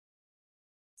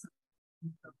Yeah.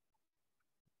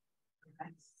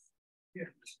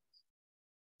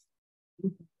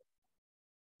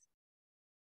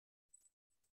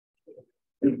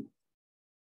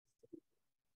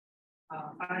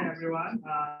 Hi everyone.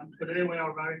 Today we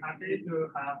are very happy to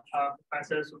have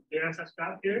Professor Subir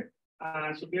Sashkar here.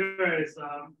 Subir is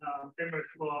famous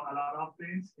for a lot of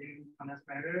things in condensed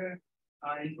matter,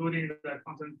 including the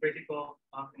quantum critical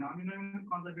phenomenon,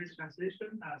 quantum phase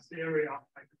translation, theory of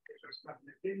microspatial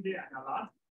speculativity, and a lot.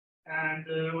 And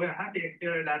we're happy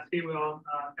here that he will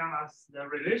tell us the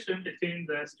relation between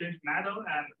the strange matter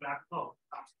and black hole.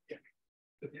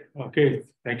 Okay,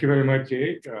 thank you very much,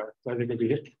 Jay. Pleasure to be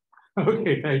here.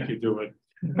 Okay, thank you, Juman.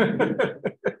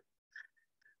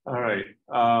 All right.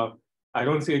 I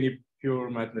don't see any pure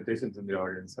mathematicians in the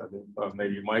audience. I think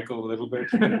maybe Michael a little bit.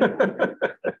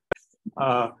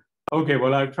 Okay,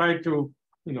 well, I've tried to,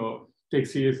 take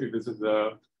seriously this is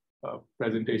a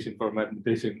presentation for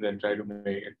mathematicians and try to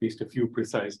make at least a few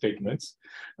precise statements.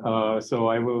 So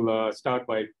I will start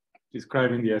by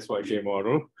describing the SYK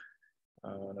model.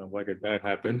 Now, why did that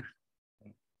happen?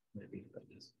 Maybe I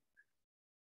just.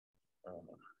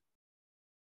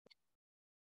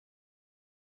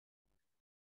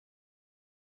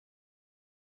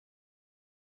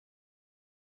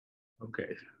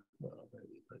 Okay, well, maybe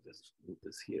I just move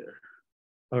this here.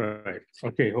 All right,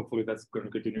 okay, hopefully that's going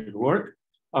to continue to work.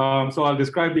 So I'll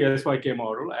describe the SYK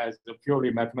model as a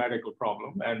purely mathematical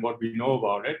problem and what we know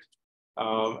about it.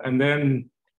 And then,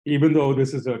 even though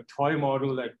this is a toy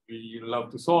model that we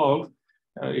love to solve,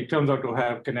 it turns out to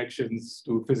have connections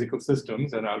to physical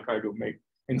systems, and I'll try to make,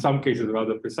 in some cases,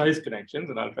 rather precise connections,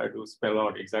 and I'll try to spell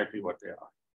out exactly what they are.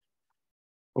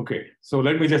 Okay, so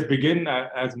let me just begin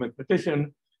as a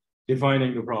mathematician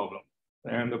defining the problem.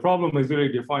 And the problem is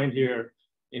really defined here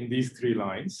in these three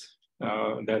lines.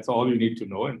 That's all you need to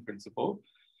know in principle.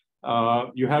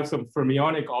 You have some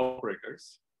fermionic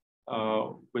operators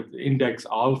with index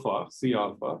alpha, C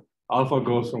alpha. Alpha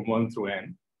goes from 1 through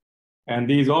n. And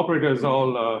these operators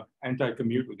all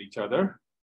anti-commute with each other.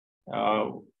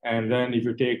 And then if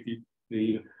you take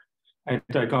the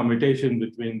anti-commutation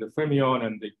between the fermion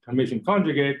and the Hermitian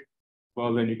conjugate,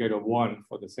 well, then you get a 1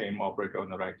 for the same operator on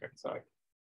the right-hand side.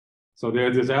 So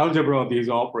there's this algebra of these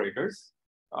operators.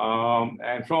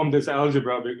 And from this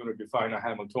algebra, we're going to define a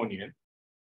Hamiltonian.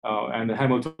 And the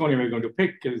Hamiltonian we're going to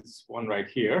pick is one right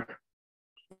here.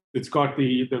 It's got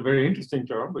the very interesting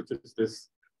term, which is this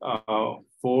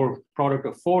product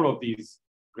of 4 of these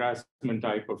Grassmann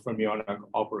type of fermionic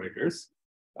operators.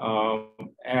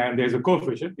 And there's a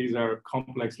coefficient. These are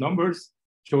complex numbers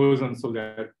chosen so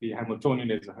that the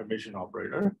Hamiltonian is a Hermitian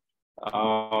operator.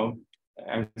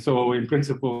 And so in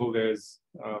principle, there's,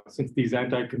 since these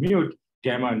anti-commute,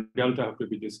 gamma and delta have to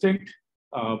be distinct,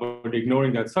 but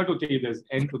ignoring that subtlety, there's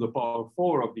n to the power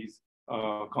 4 of these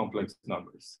complex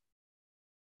numbers.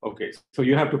 Okay, so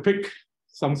you have to pick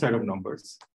some set of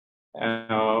numbers.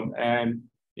 And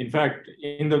in fact,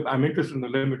 I'm interested in the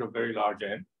limit of very large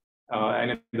n.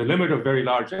 And in the limit of very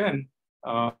large n,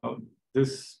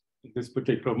 this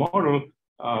particular model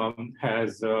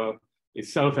is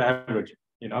self-averaging.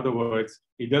 In other words,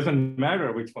 it doesn't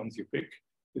matter which ones you pick.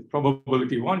 With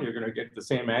probability 1, you're going to get the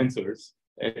same answers,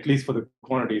 at least for the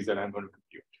quantities that I'm going to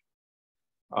compute.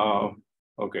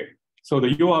 Okay, so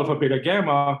the U alpha beta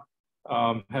gamma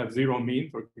have 0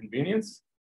 mean for convenience,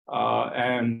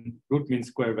 and root mean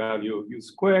square value U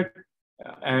squared.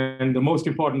 And the most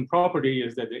important property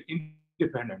is that they're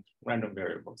independent random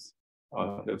variables.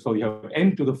 So you have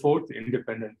n to the 4th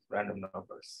independent random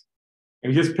numbers.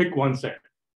 And you just pick one set.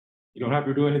 You don't have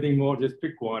to do anything more, just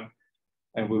pick one,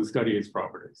 and we'll study its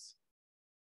properties.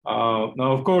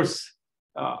 Now, of course,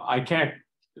 I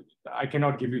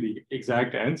cannot give you the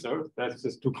exact answer. That's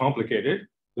just too complicated.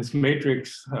 This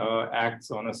matrix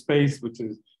acts on a space which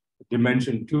is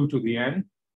dimension 2 to the n,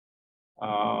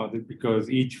 because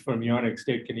each fermionic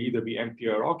state can either be empty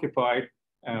or occupied,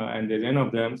 and there's n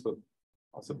of them, so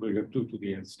possibly you have 2 to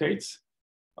the n states.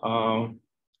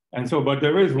 And so, but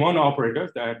there is one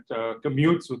operator that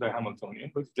commutes with the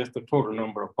Hamiltonian, which is just the total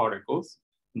number of particles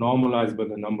normalized by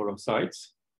the number of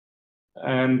sites.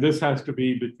 And this has to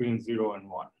be between 0 and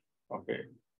 1, okay?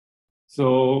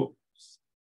 So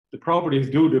the properties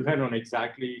do depend on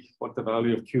exactly what the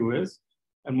value of Q is.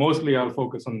 And mostly I'll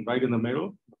focus on right in the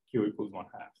middle, Q equals 1/2.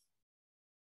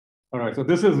 All right, so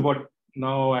this is what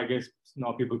now, I guess,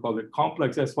 now people call it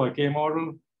complex SYK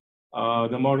model.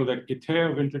 The model that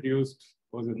Kitaev introduced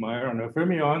was admired on our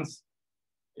fermions.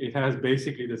 It has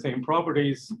basically the same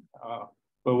properties,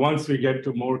 but once we get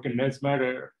to more condensed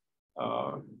matter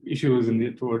issues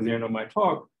towards the end of my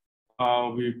talk,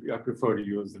 I prefer to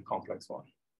use the complex one.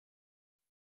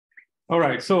 All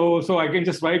right, so I can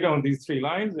just write down these 3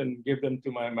 lines and give them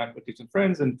to my mathematician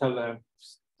friends and tell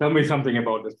me something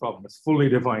about this problem. It's fully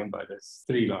defined by this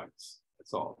 3 lines.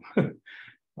 That's all.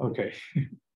 Okay.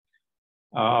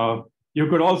 You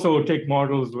could also take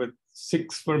models with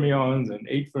 6 fermions and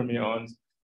 8 fermions.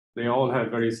 They all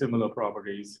have very similar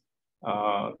properties.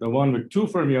 The one with 2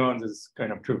 fermions is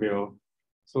kind of trivial.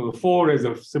 So the 4 is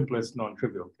the simplest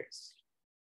non-trivial case.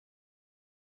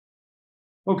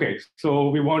 Okay, so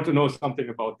we want to know something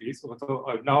about these. So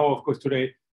now, of course,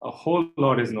 today, a whole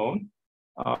lot is known.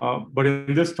 But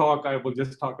in this talk, I will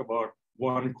just talk about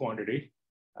one quantity,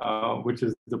 which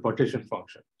is the partition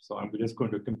function. So I'm just going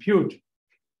to compute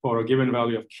for a given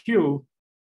value of q,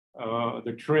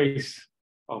 the trace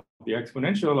of the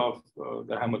exponential of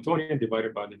the Hamiltonian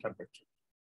divided by the temperature.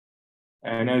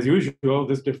 And as usual,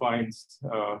 this defines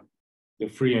the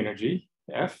free energy,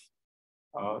 F.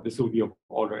 This will be of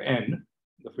order n,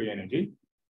 the free energy.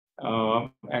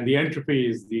 And the entropy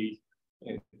is the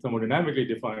thermodynamically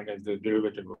defined as the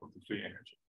derivative of the free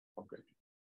energy. Okay.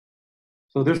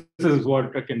 So this is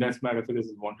what a condensed matter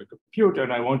physicists want to compute,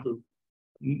 and I want to,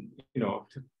 to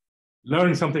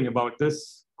learn something about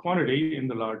this quantity in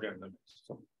the large n limits.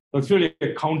 So it's really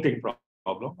a counting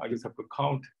problem. I just have to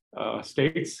count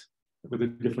states with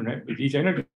each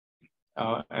energy,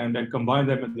 and then combine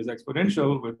them in this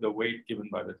exponential with the weight given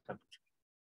by the temperature.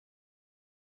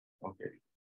 Okay.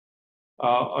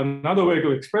 Another way to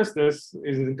express this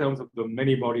is in terms of the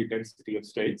many-body density of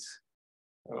states.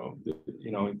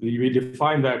 We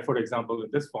define that, for example,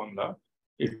 in this formula.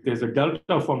 If there's a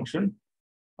delta function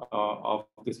of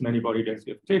this many-body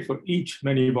density of states for each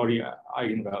many-body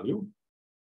eigenvalue,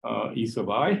 E sub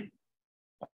I.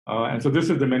 And so this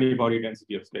is the many-body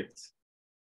density of states.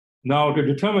 Now, to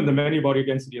determine the many-body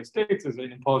density of states is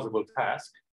an impossible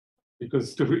task,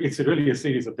 because it's really a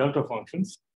series of delta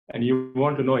functions. And you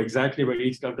want to know exactly where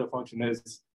each delta function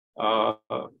is.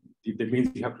 That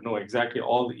means you have to know exactly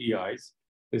all the EIs.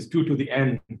 There's 2 to the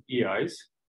n EIs.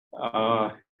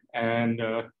 Well,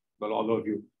 although if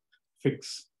you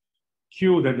fix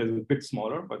Q, then there's a bit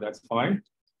smaller, but that's fine.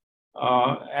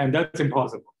 And that's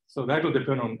impossible. So that will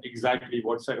depend on exactly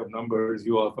what set of numbers,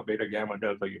 U, alpha, beta, gamma,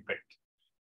 delta you picked.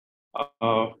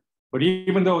 But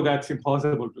even though that's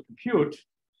impossible to compute,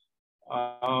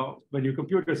 when you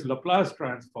compute this Laplace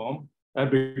transform,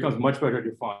 that becomes much better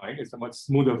defined. It's a much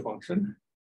smoother function.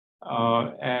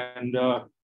 And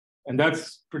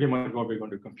that's pretty much what we're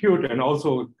going to compute, and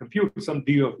also compute some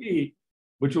d of E,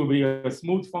 which will be a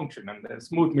smooth function. And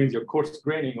smooth means you're coarse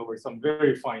graining over some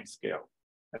very fine scale.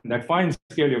 And that fine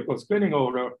scale you're coarse graining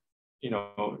over,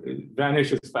 it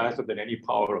vanishes faster than any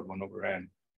power of 1 over n.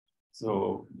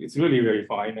 So it's really very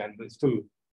fine, and it's still.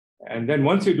 And then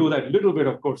once you do that little bit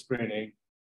of coarse graining,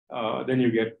 then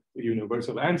you get the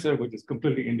universal answer, which is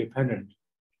completely independent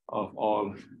of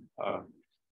all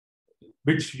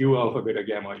which U, alpha, beta,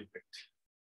 gamma you picked.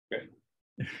 Okay.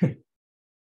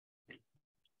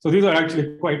 So these are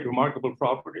actually quite remarkable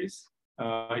properties.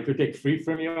 If you take free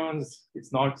fermions,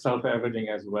 it's not self-averaging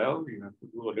as well. You have to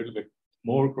do a little bit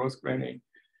more cross graining.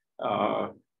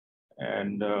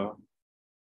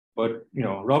 But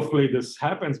roughly this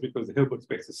happens because the Hilbert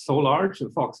space is so large, the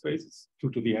Fock space is 2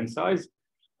 to the n size,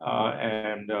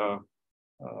 and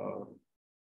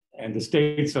the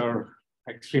states are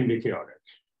extremely chaotic.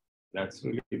 That's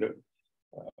really the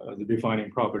defining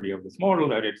property of this model,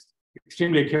 that it's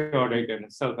extremely chaotic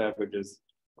and self-averages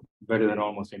better than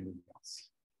almost anything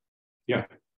else. Yeah.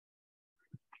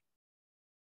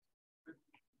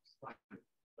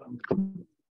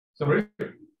 Sorry?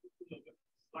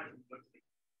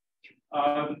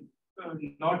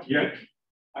 Not yet.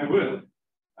 I will.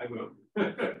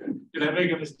 Did I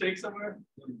make a mistake somewhere?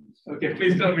 Okay,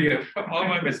 please tell me all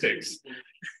my mistakes.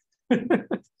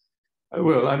 I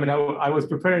will. I mean, I was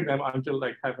preparing them until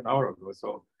like half an hour ago,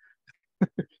 so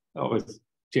I was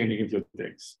changing a few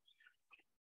things.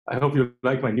 I hope you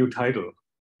like my new title.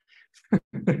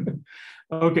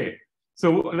 Okay,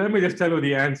 so let me just tell you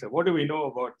the answer. What do we know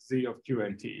about Z of Q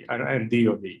and T and D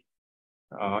of E?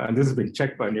 And this has been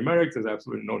checked by numerics. There's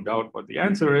absolutely no doubt what the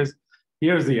answer is.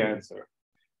 Here's the answer.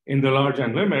 In the large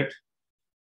n limit,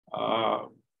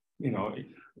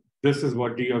 this is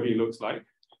what D of E looks like.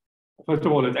 First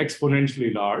of all, it's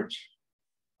exponentially large.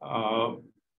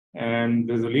 And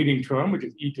there's a leading term, which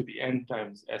is e to the n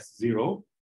times S0.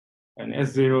 And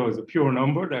S0 is a pure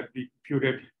number that we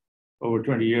computed over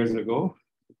 20 years ago.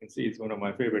 You can see it's one of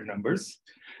my favorite numbers.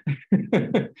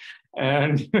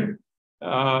 And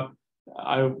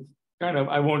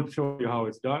I won't show you how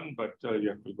it's done, but you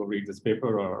have to go read this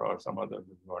paper or some other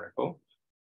article.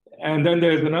 And then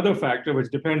there's another factor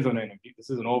which depends on energy. This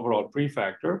is an overall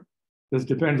prefactor. This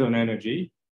depends on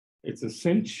energy. It's a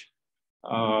cinch.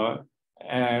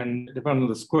 And depends on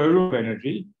the square root of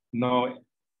energy. Now,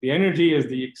 the energy is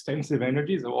the extensive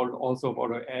energy, so also of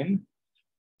order n.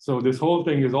 So this whole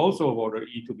thing is also of order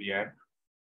e to the n.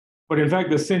 But in fact,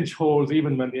 the cinch holds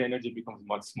even when the energy becomes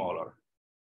much smaller.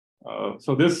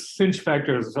 So this cinch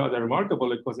factor is rather remarkable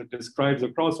because it describes a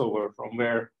crossover from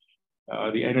where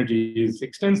the energy is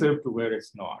extensive to where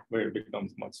it's not, where it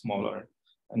becomes much smaller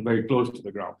and very close to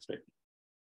the ground state.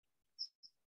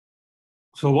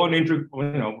 So one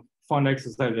fun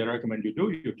exercise I recommend you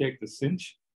do, you take the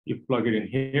cinch, you plug it in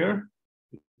here,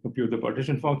 you compute the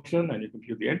partition function, and you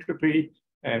compute the entropy,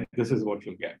 and this is what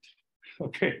you'll get.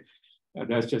 Okay, and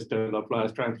that's just a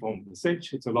Laplace transform of the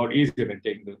cinch. It's a lot easier than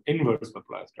taking the inverse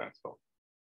Laplace transform.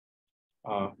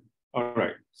 All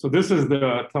right, so this is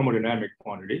the thermodynamic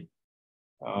quantity,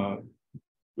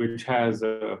 which has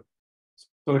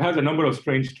so it has a number of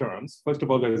strange terms. First of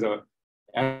all, there's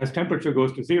as temperature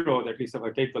goes to zero, at least if I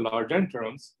take the large n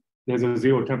terms, there's a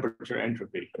zero temperature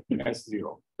entropy,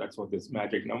 S0. That's what this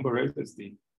magic number is. It's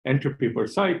the entropy per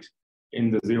site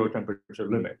in the zero temperature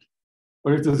limit.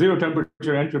 But it's the zero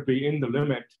temperature entropy in the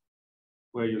limit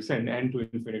where you send n to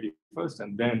infinity first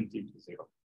and then t to zero,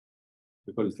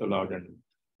 because it's the large n.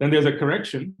 Then there's a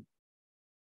correction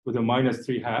with a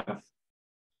 -3/2.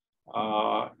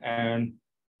 And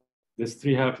this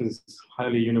 3/2 is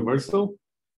highly universal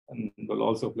and will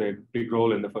also play a big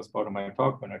role in the first part of my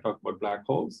talk when I talk about black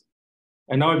holes.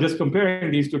 And now just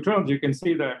comparing these two terms, you can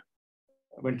see that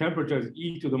when temperature is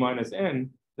e to the -n,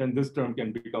 then this term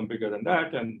can become bigger than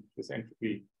that, and this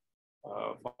entropy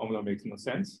formula makes no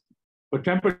sense. But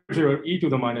temperature e to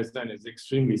the -n is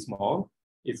extremely small.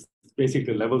 It's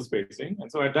basically level spacing. And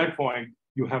so at that point,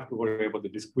 you have to worry about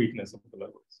the discreteness of the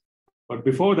levels. But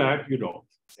before that, you don't.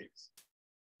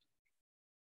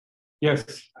 Yes.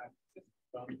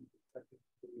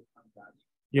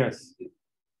 Yes.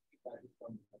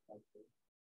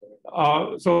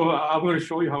 So I'm going to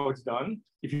show you how it's done.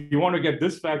 If you want to get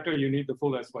this factor, you need the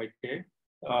full SYK.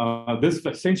 This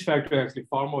cinch factor is actually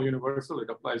far more universal. It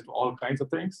applies to all kinds of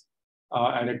things.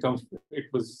 And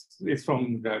it's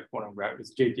from that quantum gravity,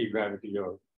 it's JT gravity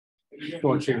or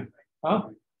torching. Huh?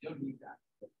 You don't need that.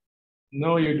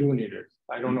 No, you do need it.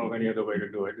 I don't know of any other way to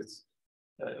do it. It's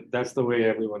that's the way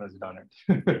everyone has done it.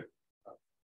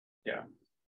 Yeah.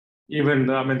 Even,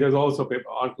 I mean, there's also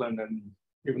Arkland and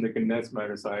even the condensed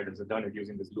matter side has done it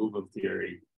using this Liouville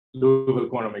theory. Liouville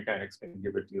quantum mechanics can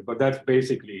give it to you, but that's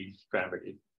basically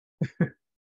gravity.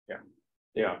 Yeah.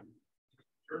 Yeah.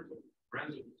 In terms of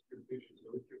random distribution, so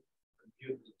if you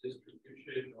compute the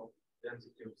distribution of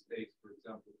density of states, for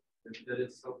example, that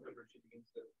is self-averaging means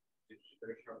that it's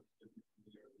very sharp to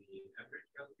the average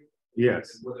value. Yes.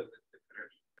 And what are the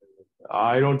correction?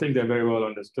 I don't think they're very well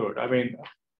understood. I mean,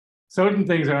 certain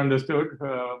things are understood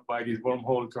by these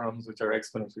wormhole terms, which are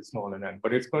exponentially small in n,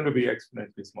 but it's going to be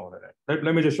exponentially small in n.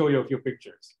 Let me just show you a few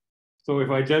pictures. So if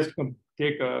I just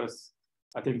take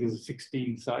I think this is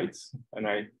 16 sites, and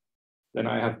then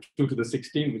I have 2 to the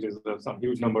 16, which is some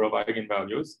huge number of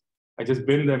eigenvalues. I just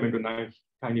bin them into 9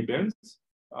 tiny bins,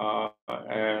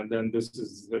 and then this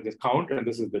is the count, and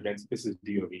this is the density. This is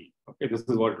D of E. Okay, this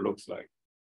is what it looks like.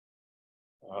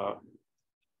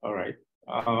 All right.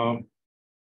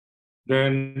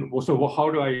 Then, so how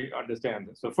do I understand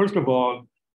this? So first of all,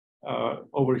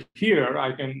 over here,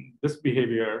 this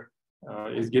behavior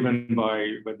is given by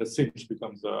when the cinch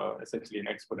becomes essentially an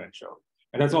exponential.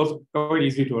 And that's also quite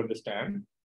easy to understand.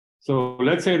 So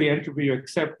let's say the entropy, you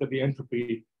accept that the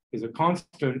entropy is a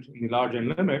constant in the large n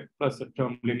limit plus a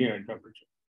term linear in temperature.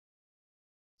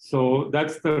 So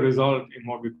that's the result in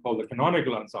what we call the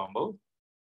canonical ensemble.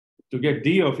 To get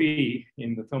D of E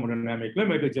in the thermodynamic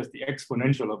limit is just the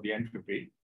exponential of the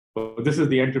entropy. But this is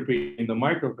the entropy in the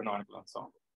microcanonical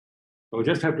ensemble. So we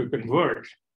just have to convert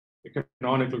the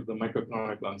canonical to the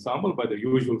microcanonical ensemble by the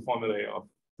usual formulae of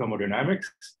thermodynamics.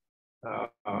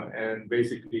 And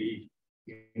basically,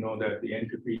 you know that the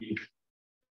entropy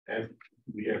F,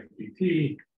 the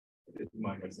FBT is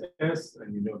minus S,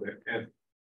 and you know that F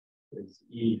is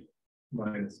E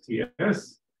minus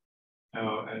TS.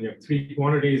 And you have 3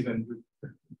 quantities, and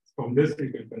from this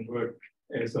you can convert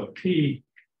S of T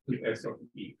to S of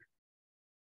E.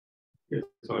 Okay,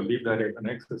 so I'll leave that as an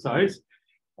exercise.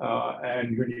 And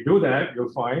when you do that,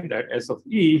 you'll find that S of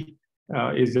E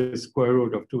is the square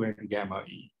root of 2n gamma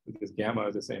E, because gamma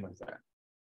is the same as that.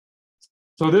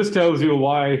 So this tells you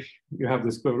why you have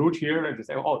the square root here, and you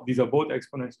say, oh, these are both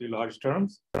exponentially large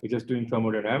terms. We're just doing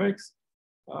thermodynamics.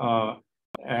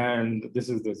 And this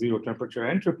is the zero temperature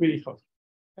entropy,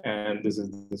 and this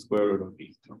is the square root of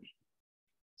these terms.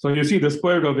 So you see the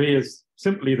square root of A is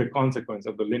simply the consequence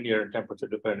of the linear temperature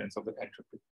dependence of the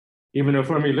entropy. Even a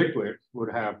Fermi liquid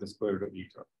would have the square root of E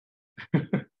term.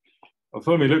 A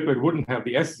Fermi liquid wouldn't have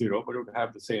the S0, but it would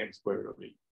have the same square root of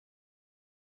E.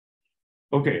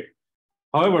 Okay,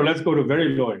 however, let's go to very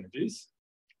low energies.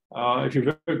 If you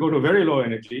go to very low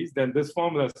energies, then this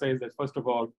formula says that, first of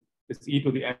all, this e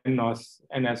to the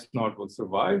ns naught will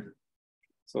survive.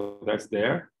 So that's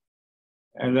there.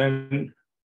 And then,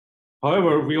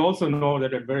 however, we also know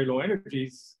that at very low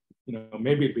energies,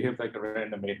 maybe it behaves like a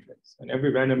random matrix. And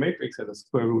every random matrix has a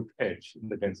square root edge in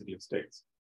the density of states.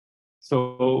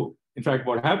 So in fact,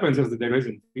 what happens is that there is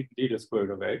indeed a square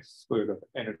root of edge, square root of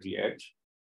energy edge.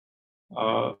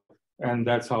 And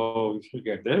that's how you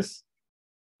get this.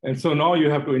 And so now you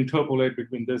have to interpolate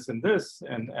between this and this.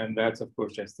 And that's, of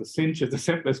course, just the sinh is the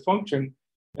simplest function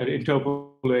that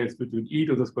interpolates between e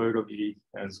to the square root of e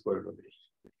and square root of e.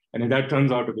 And that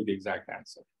turns out to be the exact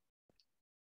answer.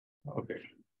 Okay.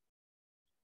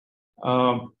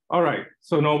 All right.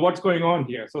 So now what's going on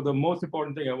here? So the most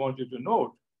important thing I want you to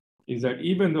note is that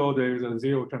even though there is a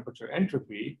zero temperature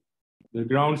entropy, the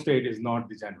ground state is not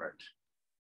degenerate.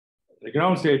 The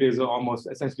ground state is almost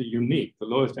essentially unique. The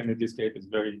lowest energy state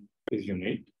is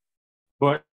unique.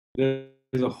 But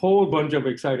there's a whole bunch of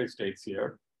excited states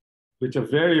here, which are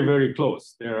very, very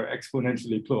close. They're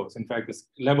exponentially close. In fact, this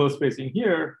level spacing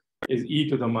here is e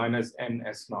to the minus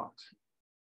ns naught.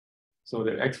 So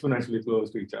they're exponentially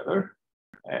close to each other.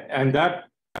 And that,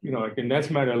 in dense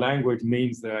matter language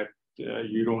means that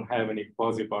you don't have any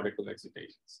quasi-particle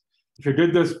excitations. If you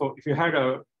did this, if you had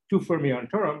a 2 fermion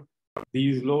term,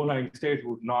 these low-lying states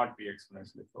would not be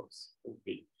exponentially close. It would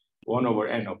be 1 over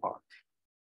n apart.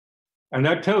 And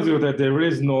that tells you that there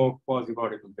is no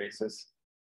quasi-particle basis.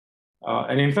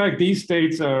 And in fact, these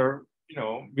states are,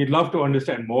 we'd love to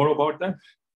understand more about them.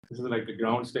 This is like the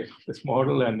ground state of this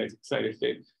model and its excited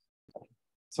state.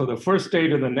 So the first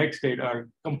state and the next state are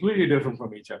completely different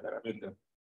from each other. I mean, the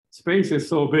space is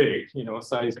so big,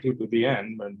 size 2 to the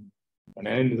n, when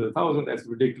n is 1,000, that's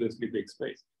ridiculously big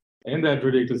space. In that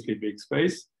ridiculously big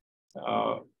space,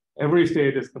 every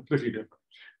state is completely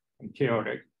different and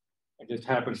chaotic. It just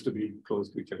happens to be close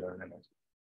to each other in energy.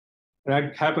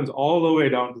 That happens all the way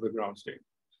down to the ground state.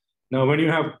 Now, when you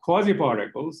have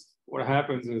quasi-particles, what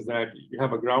happens is that you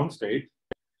have a ground state,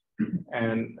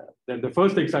 and then the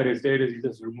first excited state is you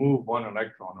just remove 1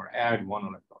 electron or add 1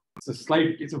 electron.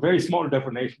 It's a very small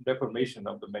deformation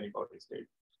of the many-party state.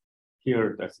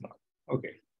 Here, that's not.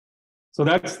 Okay. So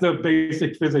that's the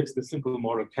basic physics the simple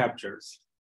model captures.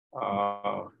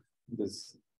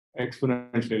 This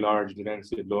exponentially large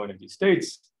density of low energy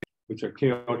states, which are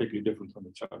chaotically different from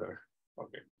each other.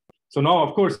 Okay. So now,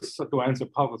 of course, to answer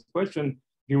Pavel's question,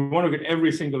 if you want to get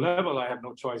every single level, I have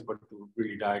no choice but to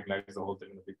really diagonalize the whole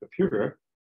thing in a big computer.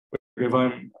 But if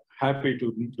I'm happy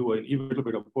to do a little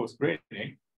bit of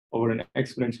post-graining over an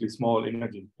exponentially small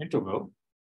energy interval,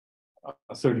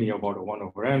 certainly about a 1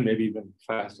 over n, maybe even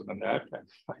faster than that,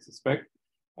 I suspect,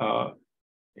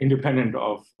 independent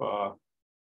of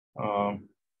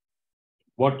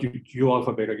what u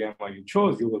alpha beta gamma you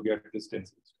chose, you will get this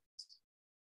density.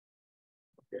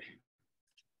 Okay.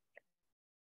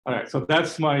 All right, so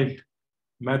that's my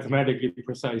mathematically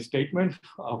precise statement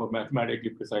of a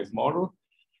mathematically precise model.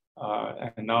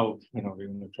 And now, we're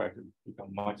going to try to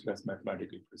become much less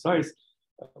mathematically precise.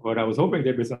 But I was hoping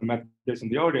there'd be some mathematicians in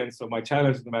the audience. So my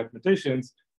challenge to the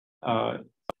mathematicians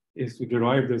is to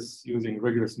derive this using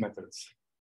rigorous methods.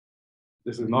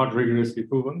 This is not rigorously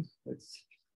proven. It's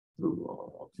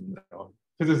through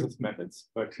physicist methods,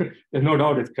 but there's no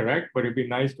doubt it's correct. But it'd be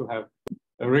nice to have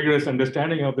a rigorous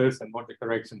understanding of this and what the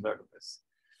corrections are to this.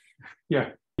 Yeah.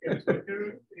 Yeah, so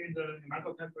here in the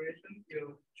numerical calculation,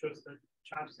 you choose the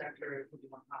charge sector to be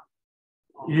 1/2.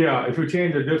 Yeah, if you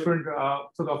change a different,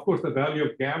 so of course the value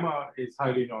of gamma is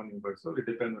highly non-universal. It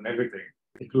depends on everything,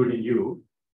 including u.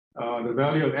 The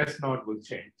value of S naught will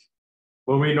change.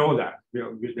 But we know that.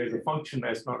 There's a function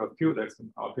S naught of Q that's in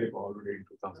our paper already in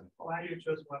 2004. Why you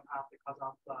choose 1/2? Because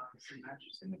of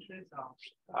symmetry?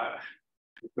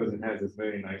 Because it has this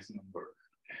very nice number.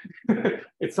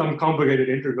 It's some complicated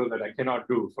integral that I cannot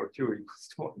do for Q equals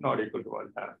to not equal to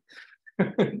 1/2.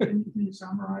 Can you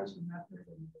summarize the method?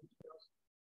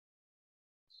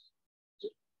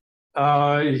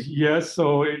 Yes,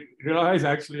 so it relies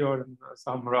actually on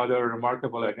some rather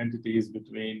remarkable identities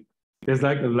between, there's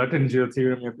like a Luttinger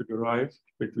theorem you have to derive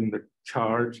between the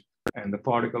charge and the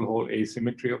particle hole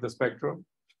asymmetry of the spectrum.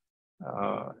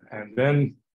 And then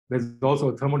there's also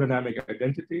a thermodynamic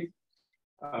identity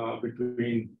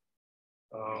between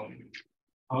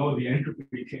how the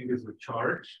entropy changes with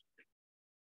charge.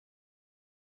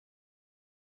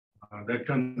 That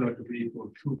comes out to be equal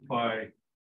to 2 pi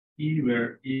E,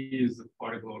 where E is the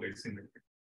particle asymmetry.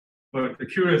 But the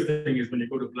curious thing is when you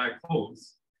go to black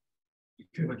holes, if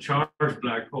you have a charged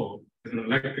black hole, there's an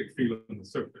electric field on the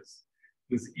surface.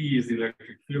 This E is the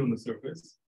electric field on the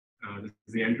surface. This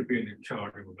is the entropy and the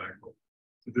charge of a black hole.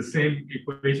 So the same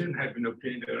equation had been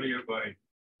obtained earlier by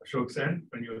Ashok Sen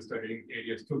when you were studying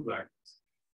ADS2 black holes.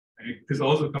 And this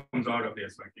also comes out of the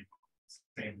SYK,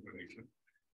 same relation.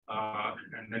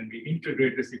 And then we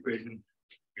integrate this equation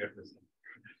to get this.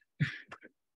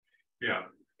 Yeah.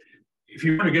 If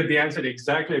you want to get the answer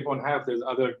exactly upon half, there's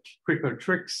other quicker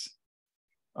tricks.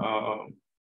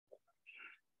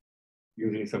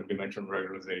 Using some dimensional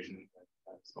regularization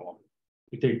and so on.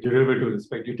 You take derivative with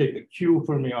respect, you take the Q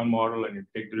fermion model and you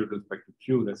take derivative with respect to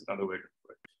Q. That's another way to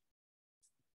do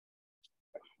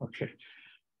it. Okay.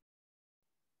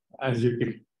 As you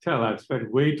can tell, I've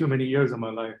spent way too many years of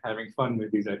my life having fun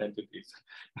with these identities.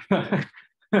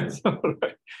 That's all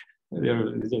right.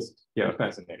 It's just, yeah,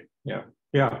 fascinating. Yeah.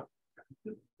 Yeah.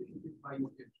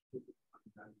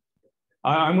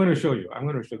 I'm going to show you. I'm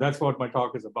going to show. That's what my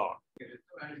talk is about.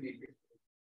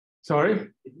 Sorry?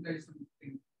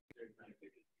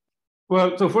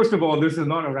 Well, so first of all, this is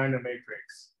not a random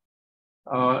matrix.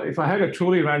 If I had a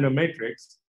truly random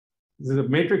matrix, this is a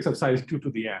matrix of size 2 to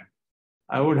the n.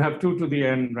 I would have 2 to the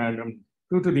n random,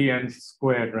 2 to the n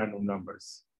squared random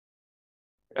numbers.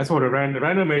 That's what a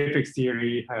random matrix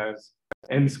theory has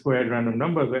n squared random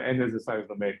numbers, where n is the size of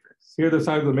the matrix. Here, the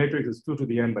size of the matrix is 2 to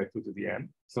the n by 2 to the n.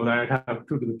 So that I have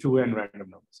 2 to the 2n random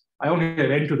numbers. I only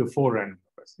have n to the 4 random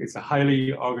numbers. It's a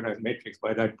highly organized matrix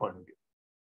by that point of view.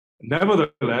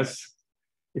 Nevertheless,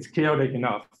 it's chaotic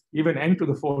enough. Even n to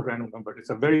the 4 random number, it's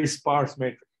a very sparse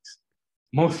matrix.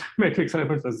 Most matrix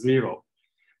elements are 0.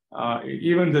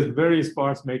 Even this very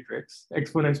sparse matrix,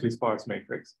 exponentially sparse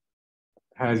matrix,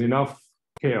 has enough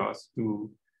chaos to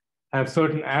have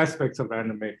certain aspects of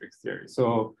random matrix theory.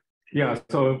 So yeah,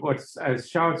 so what's, as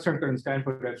Shankar and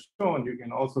Stanford have shown, you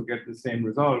can also get the same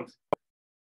result.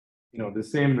 You know, the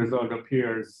same result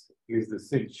appears, is the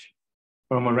cinch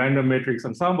from a random matrix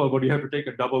ensemble, but you have to take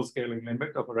a double scaling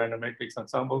limit of a random matrix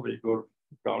ensemble where you go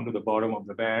down to the bottom of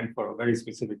the band for a very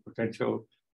specific potential,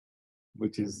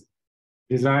 which is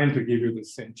designed to give you the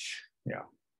cinch. Yeah.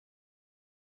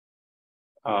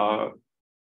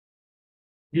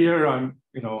 Here I'm,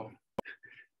 you know,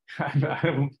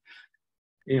 I'm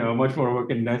much more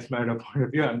work in nice matter point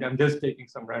of view. I'm just taking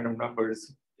some random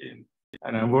numbers in,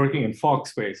 and I'm working in Fock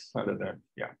space rather than,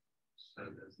 yeah. So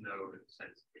there's no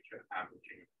sense that you're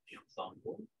averaging the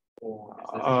ensemble?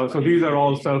 So these are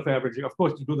all self-averaging. Of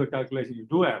course, to do the calculation, you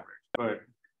do average, but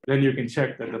then you can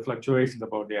check that the fluctuations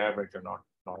about the average are not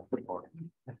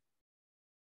important.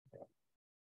 Yeah.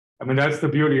 I mean, that's the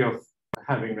beauty of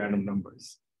having random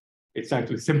numbers. It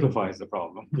actually simplifies the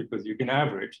problem because you can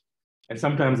average, and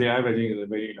sometimes the averaging is a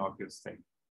very innocuous thing.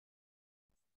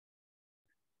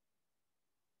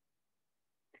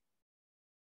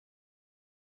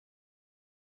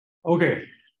 Okay,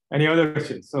 any other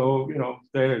questions? So, you know,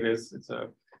 there it is.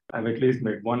 I've at least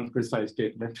made one precise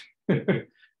statement.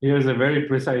 Here's a very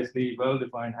precisely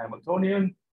well-defined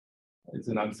Hamiltonian. It's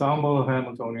an ensemble of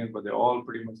Hamiltonians, but they're all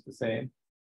pretty much the same.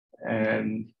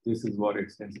 And this is what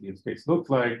its density of states looks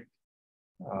like.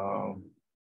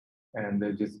 And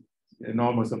there's just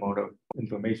enormous amount of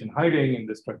information hiding in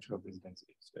the structure of this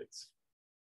density of states.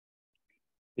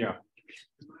 Yeah.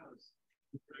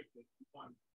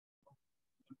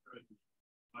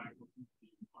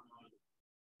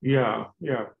 Yeah,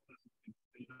 yeah.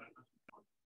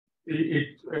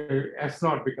 S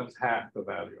naught becomes half the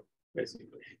value,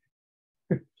 basically.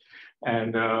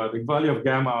 And the value of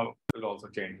gamma will also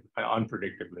change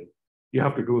unpredictably. You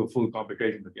have to do a full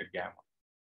computation to get gamma.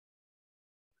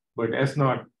 But S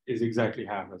naught is exactly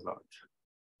half as large.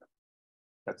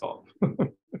 That's all.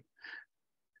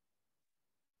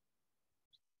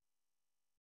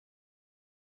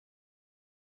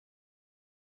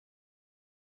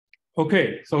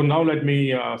 Okay, so now let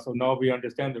me, so now we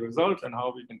understand the result and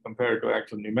how we can compare it to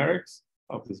actual numerics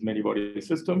of this many-body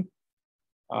system.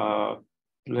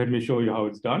 Let me show you how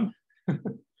it's done.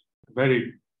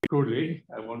 Very crudely,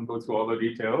 I won't go through all the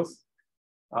details.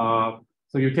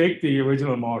 So you take the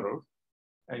original model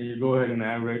and you go ahead and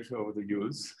average over the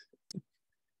U's.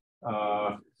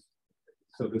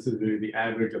 So this is really the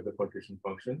average of the partition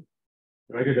function.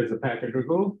 Write it as a path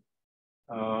integral.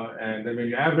 And then when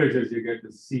you average it, you get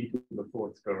the C to the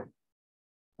 4th term.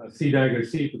 C dagger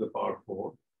C to the power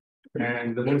 4.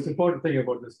 And the most important thing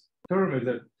about this term is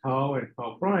that tau and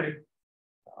tau prime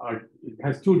it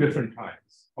has 2 different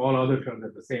times. All other terms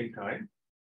at the same time.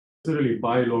 It's really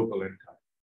bilocal in time.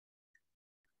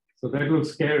 So that looks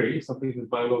scary. Something is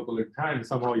bilocal in time.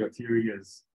 Somehow your theory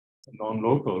is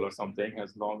non-local or something,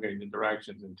 has long-range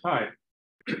interactions in time,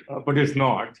 but it's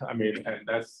not. I mean, and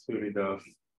that's really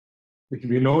which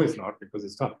we know it's not because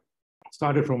it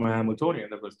started from a Hamiltonian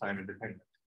that was time independent.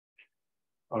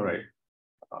 All right.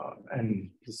 And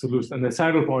the solution and the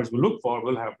saddle points we look for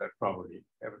will have that property.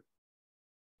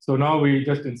 So now we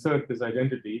just insert this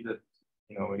identity that,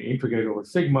 when you integrate over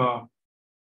sigma,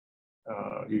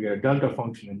 you get a delta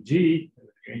function in G, and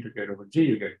if you integrate over G,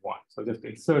 you get 1. So just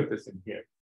insert this in here.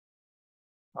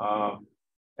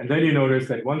 And then you notice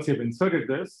that once you've inserted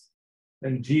this,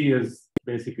 then G is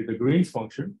basically the Green's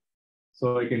function.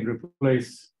 So I can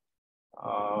replace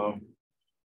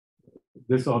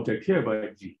this object here by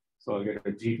G. So I'll get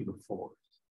a G to the 4.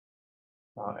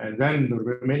 And then the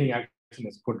remaining action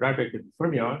is quadratic in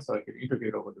fermions. So I can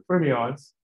integrate over the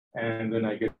fermions. And then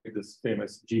I get this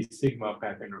famous G sigma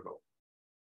path integral.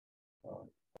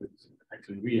 Which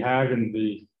actually we had in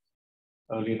the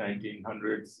early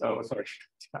 1900s. Oh, sorry,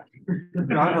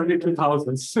 early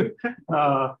 2000s,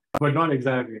 but not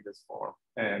exactly in this form.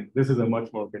 And this is a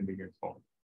much more convenient form.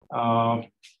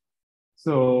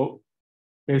 So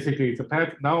basically, it's a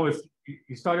path. Now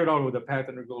you started out with a path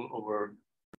integral over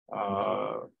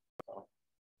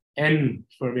n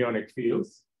fermionic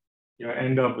fields. You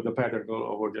end up with a path integral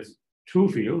over just 2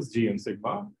 fields, G and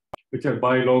sigma, which are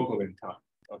bilocal in time.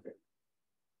 Okay.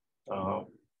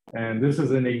 And this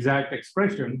is an exact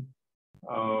expression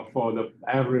for the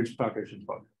average partition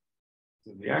function.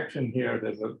 So the action here,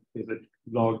 there's a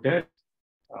log det,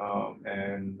 okay.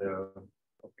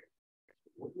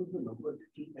 What was the number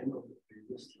n of the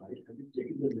previous slide? Have you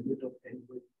taken the limit of n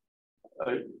with?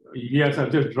 Yes,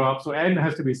 I've just dropped. So n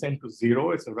has to be sent to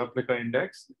 0. It's a replica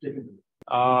index.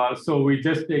 So we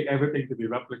just take everything to be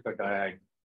replica diagonal.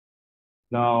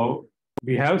 Now,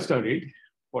 we have studied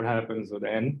what happens with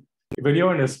n. When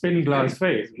you're in a spin glass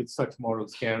phase, which such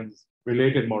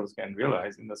related models can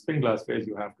realize, in the spin glass phase,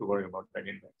 you have to worry about that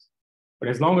index. But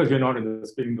as long as you're not in the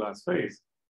spin glass phase,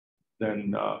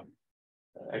 then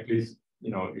at least,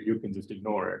 you can just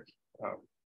ignore it.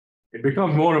 It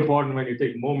becomes more important when you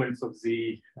take moments of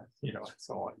Z, and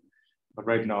so on. But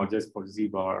right now, just for Z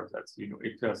bar, that's,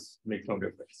 it just makes no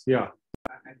difference. Yeah.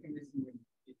 I think this is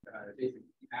basically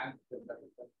add the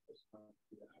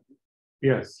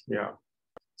Yes, yeah.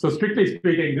 So strictly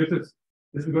speaking, this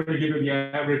is going to give you the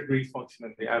average Green's function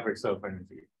and the average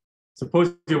self-energy.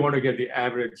 Suppose you want to get the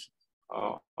average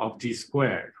of G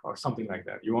squared or something like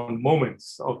that. You want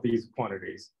moments of these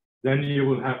quantities. Then you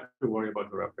will have to worry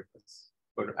about the replicas.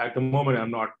 But at the moment,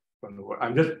 I'm not going to worry.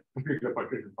 I'm just completing the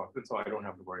partition function, so I don't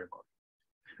have to worry about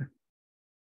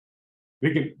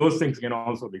it. Those things can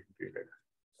also be computed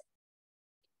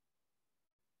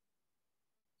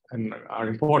and are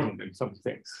important in some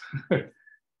things.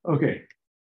 Okay.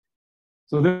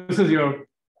 So this is your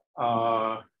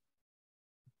path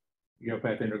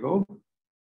integral.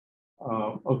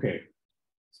 Okay.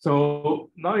 So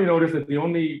now you notice that the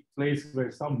only place where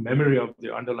some memory of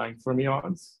the underlying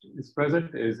fermions is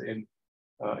present is in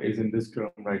this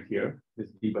term right here, this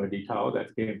d by d tau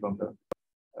that came from the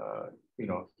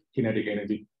kinetic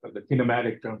energy, the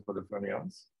kinematic term for the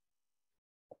fermions.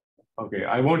 Okay,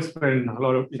 I won't spend a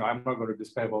lot of, I'm not going to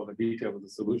describe all the detail of the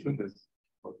solution. This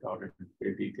worked out in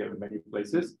great detail in many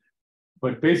places.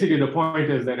 But basically the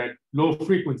point is that at low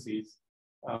frequencies,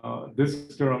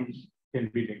 this term can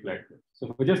be neglected. So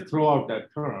if we just throw out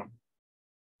that term,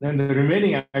 then the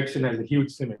remaining action has a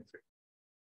huge symmetry.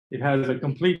 It has a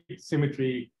complete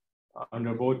symmetry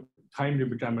under both time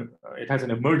reprogrammed. It has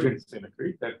an emergent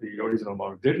symmetry that the original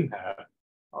model didn't have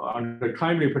under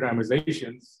time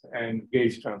reprogrammizations and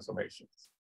gauge transformations.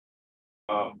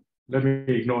 Let me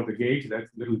ignore the gauge,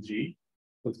 that's little g.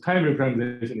 So time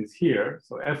reprogrammization is here.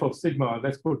 So f of sigma,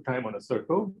 let's put time on a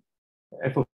circle.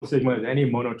 F of sigma is any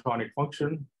monotonic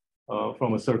function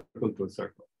from a circle to a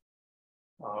circle.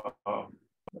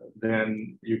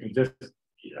 Then you can just,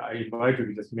 I invite you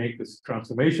to just make this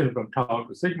transformation from tau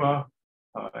to sigma,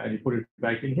 and you put it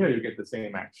back in here, you get the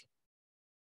same action.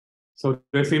 So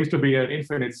there seems to be an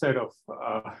infinite set of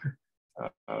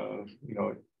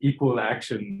equal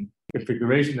action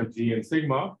configuration of G and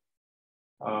sigma.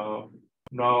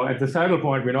 Now at the saddle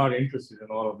point, we're not interested in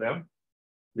all of them.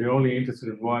 We're only interested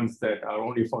in ones that are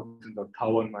only functions of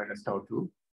tau1 minus tau2.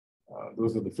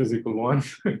 Those are the physical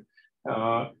ones.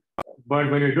 But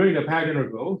when you're doing the path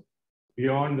integral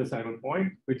beyond the saddle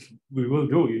point, which we will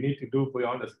do, you need to do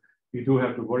beyond this, you do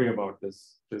have to worry about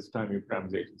this time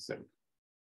reprogrammization symmetry.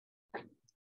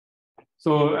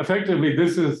 So effectively,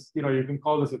 this is, you can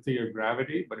call this a theory of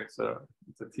gravity, but it's a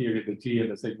theory that G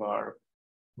and the sigma are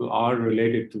are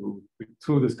related to,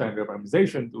 through this standard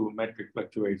parameterization, to metric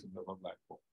fluctuations of a black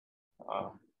hole.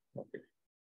 Okay.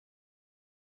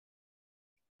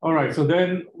 All right, so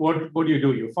then what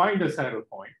do? You find a saddle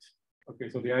point. Okay,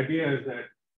 so the idea is that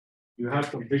you have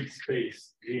some big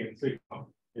space, G and sigma.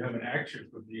 You have an action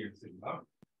for G and sigma.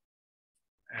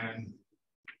 And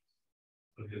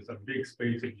so there's a big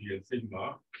space in G and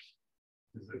sigma.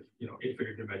 There's a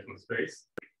infinite dimensional space.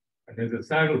 And there's a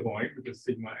saddle point, which is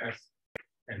sigma S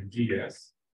and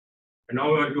GS. And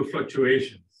now we're going to do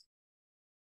fluctuations.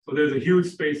 So there's a huge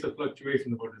space of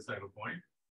fluctuation about the saddle point,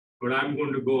 but I'm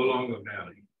going to go along a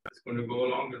valley. It's going to go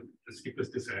along the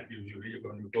steepest descent. Usually you're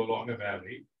going to go along a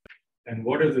valley. And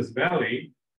what is this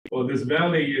valley? Well, this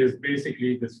valley is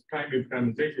basically this time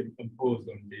parameterization composed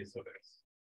on J sub S.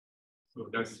 So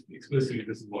that's explicitly,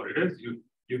 this is what it is.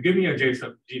 You give me a G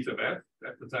sub F,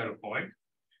 that's the saddle point.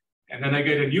 And then I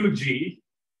get a new G,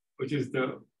 which is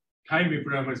the time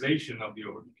parameterization of the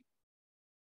origin.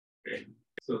 Okay,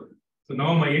 so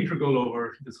now my integral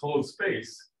over this whole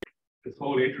space, this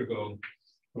whole integral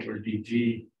over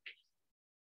dg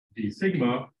d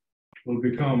sigma will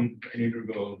become an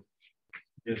integral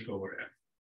just over f.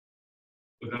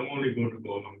 Because I'm only going to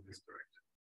go along this direction.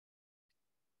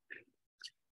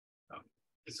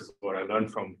 This is what I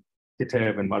learned from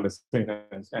Kitev and Malasena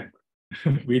and Stanford.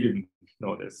 We didn't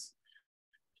know this.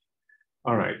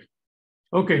 All right.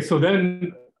 Okay, so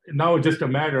then now just a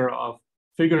matter of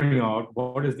figuring out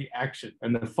what is the action.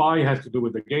 And the phi has to do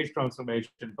with the gauge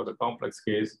transformation for the complex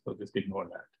case, so just ignore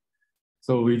that.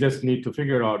 So we just need to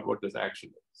figure out what this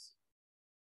action is.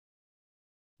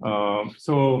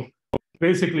 So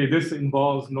basically this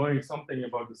involves knowing something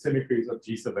about the symmetries of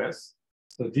G sub S.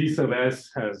 So G sub S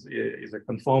is a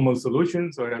conformal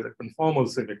solution, so it has a conformal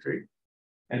symmetry.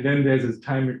 And then there's this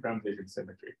time parameterization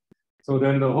symmetry. So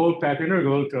then the whole path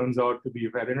integral turns out to be a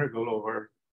path integral over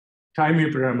time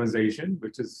parameterization,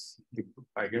 which is,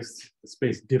 I guess, the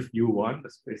space diff U1, the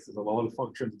spaces of all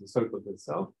functions of the circle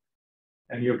itself.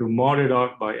 And you have to mod it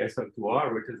out by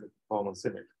SL2R, which is a conformal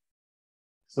symmetry.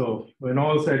 So when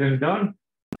all said and done,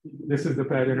 this is the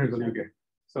path integral you get.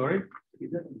 Sorry?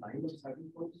 Is that a line of saddle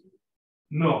points?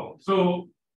 No. So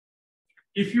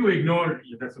if you ignore,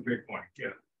 that's a great point,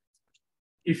 yeah.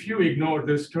 If you ignore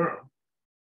this term,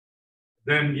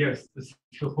 then yes,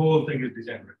 the whole thing is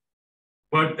degenerate.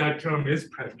 But that term is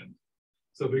present.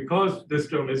 So because this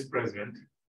term is present,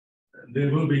 there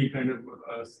will be kind of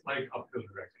a slight uphill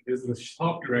direction. This is a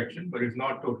sharp direction, but it's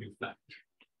not totally flat.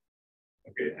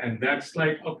 Okay, and that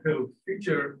slight uphill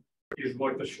feature is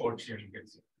what the Schwarzschild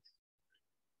gets.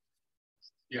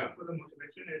 Yeah. So the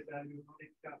motivation is that you want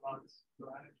to about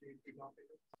low energy.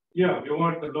 Yeah, you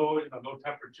want the low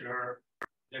temperature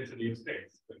density of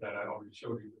states, but that I already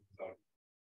showed you.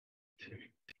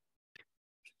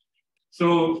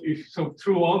 So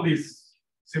through all these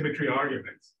symmetry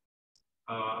arguments,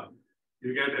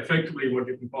 you get effectively what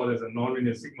you can call as a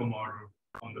nonlinear sigma model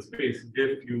on the space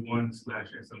diff U1 /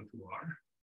 SL2R.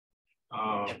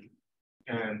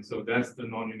 And so that's the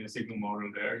nonlinear sigma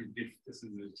model there. This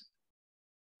is the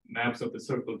maps of the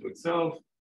circle to itself.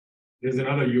 There's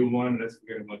another U1, let's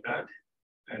forget about that.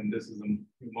 And this is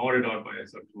modded out by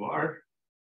SL2R.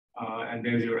 And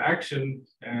there's your action,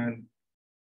 and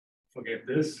forget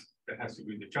this. That has to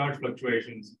be the charge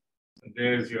fluctuations. And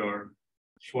there's your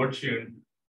Schwarzschild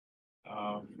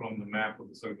from the map of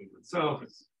the circle itself.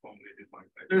 It's formally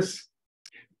defined by this.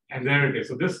 And there it is.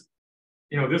 So this,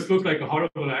 this looks like a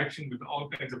horrible action with all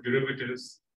kinds of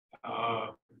derivatives.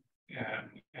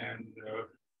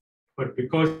 But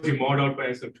because you mod out by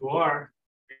SL2R,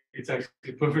 it's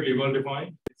actually perfectly well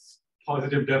defined. It's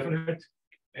positive definite,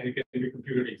 and it can be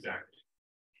computed exactly.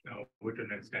 Now,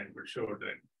 Witten and Stanford showed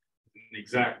that an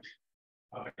exact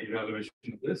evaluation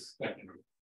of this path integral.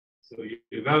 So you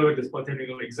evaluate this path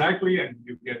integral exactly, and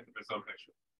you get the result I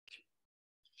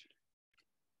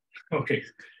showed. Okay,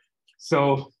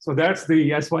 so that's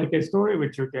the SYK story,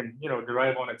 which you can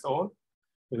derive on its own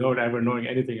without ever knowing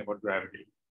anything about gravity.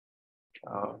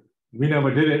 We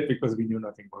never did it because we knew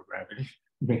nothing about gravity.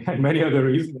 And many other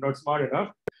reasons, we're not smart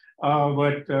enough.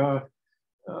 But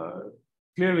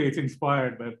clearly it's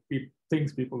inspired by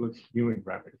things people knew in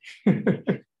gravity.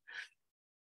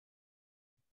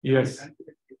 Yes.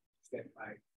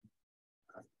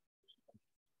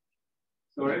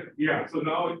 Sorry. Yeah. So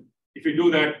now, if you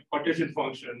do that partition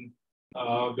function,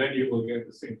 then you will get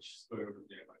the sinh square root of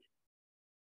gamma.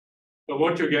 So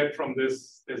what you get from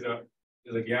this, there's a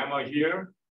gamma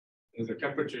here, there's a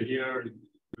temperature here.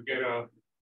 You get a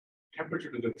temperature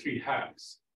to the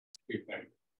 3/2 factor.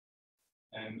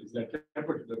 And is that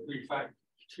temperature to the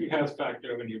 3/2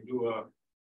 factor when you do a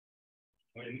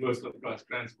or inverse Laplace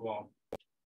transform.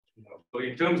 So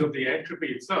in terms of the entropy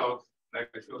itself, like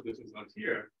I showed this result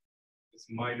here, it's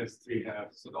minus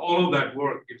 3/2. So all of that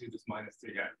work gives you this minus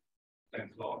 3/2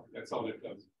 times log. That's all it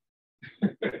does.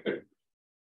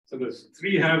 So this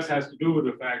 3/2 has to do with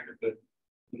the fact that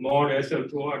the mod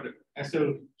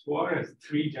SL2R has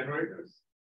 3 generators.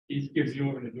 Each gives you,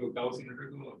 when you do a Gaussian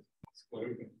integral of square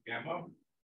root of gamma,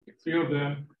 3 of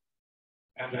them,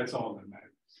 and that's all that matters.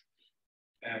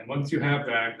 And once you have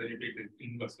that, then you take the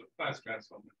inverse Laplace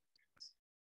transform.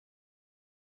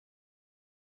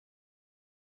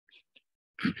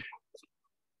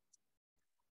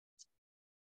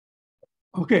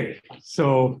 Okay,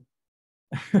 so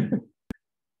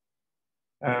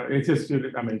it's just,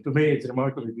 I mean, to me, it's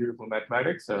remarkably beautiful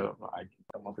mathematics. So I can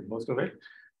come up with most of it,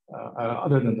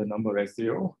 other than the number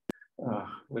S0,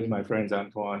 with my friends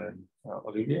Antoine and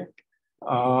Olivier.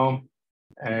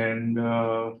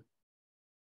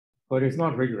 But it's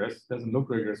not rigorous, doesn't look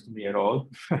rigorous to me at all.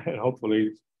 And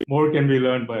hopefully more can be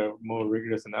learned by a more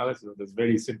rigorous analysis of this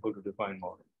very simple to define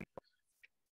model.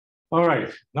 All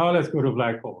right, now let's go to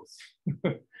black holes.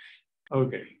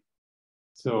 Okay,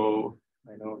 so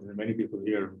I know there are many people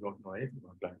here who don't know anything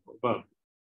about black holes. Well,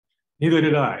 neither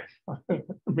did I.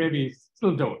 Maybe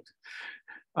still don't.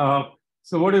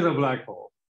 So what is a black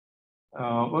hole?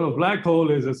 Well, a black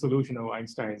hole is a solution of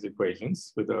Einstein's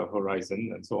equations with a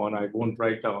horizon and so on. I won't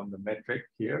write down the metric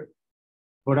here,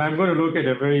 but I'm going to look at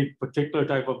a very particular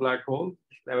type of black hole,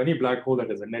 any black hole that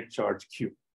has a net charge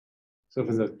Q. So if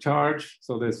there's a charge,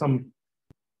 so there's some,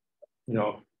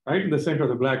 right in the center of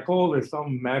the black hole, there's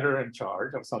some matter and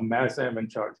charge of some mass m and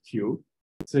charge Q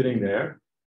sitting there.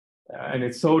 And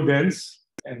it's so dense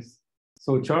and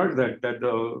so charged that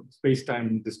the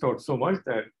space-time distorts so much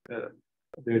that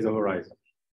there's a horizon.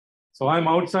 So I'm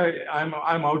outside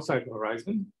the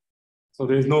horizon. So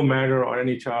there's no matter or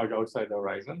any charge outside the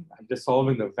horizon. I'm just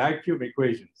solving the vacuum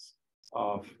equations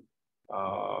of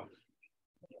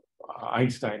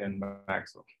Einstein and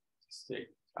Maxwell.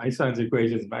 Einstein's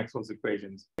equations, Maxwell's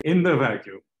equations in the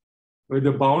vacuum with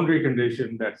the boundary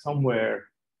condition that somewhere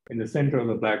in the center of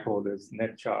the black hole is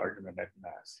net charge and a net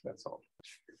mass. That's all.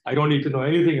 I don't need to know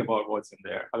anything about what's in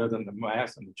there other than the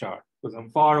mass and the charge, because I'm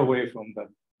far away from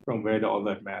where all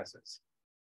that mass is.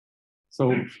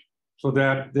 So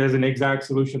that there's an exact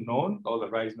solution known, called the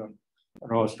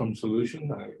Reisner-Rostrom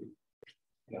solution.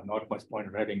 Not much point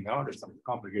in writing now. There's some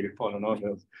complicated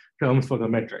polynomial terms for the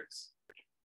metrics.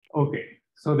 Okay,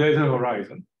 so there's a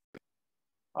horizon.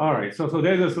 All right, so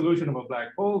there's a solution of a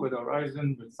black hole with a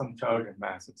horizon with some charge and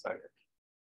mass inside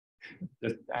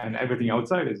it. And everything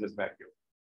outside is just vacuum.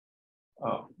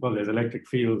 Well, there's electric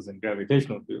fields and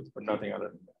gravitational fields, but nothing other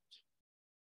than that.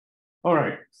 All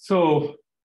right, so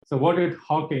what did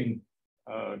Hawking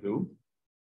do?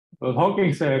 Well,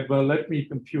 Hawking said, well, let me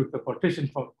compute the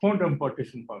quantum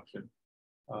partition function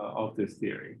of this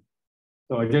theory.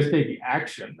 So I just take the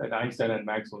action that Einstein and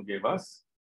Maxwell gave us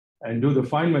and do the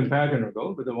Feynman path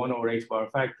integral with the 1 over h bar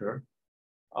factor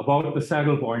about the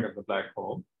saddle point of the black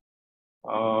hole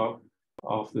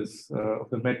of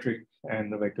the metric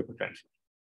and the vector potential.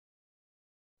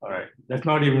 All right, that's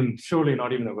surely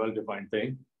not even a well-defined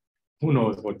thing. Who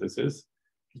knows what this is?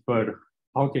 But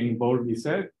Hawking boldly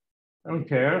said, I don't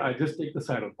care, I just take the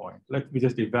saddle point. Let me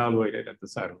just evaluate it at the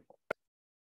saddle point.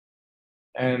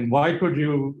 And why could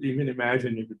you even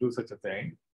imagine you could do such a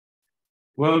thing?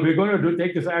 Well, we're going to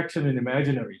take this action in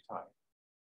imaginary time.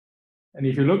 And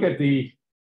if you look at the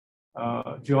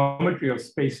geometry of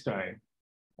space-time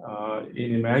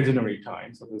in imaginary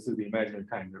time, so this is the imaginary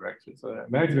time direction. So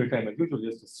imaginary time is usually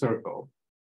just a circle.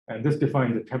 And this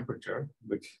defines the temperature,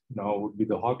 which now would be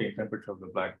the Hawking temperature of the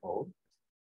black hole.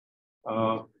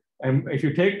 And if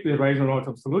you take the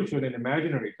Reisner-Rostrom solution in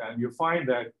imaginary time, you find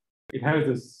that it has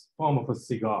this form of a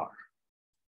cigar.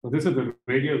 So this is the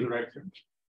radial direction.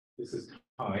 This is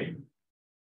time.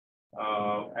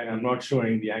 And I'm not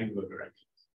showing the angular directions.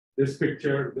 This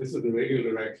picture, this is the radial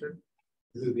direction.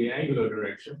 This is the angular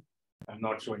direction. I'm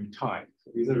not showing time.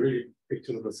 So these are really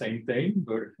pictures of the same thing,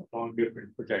 but along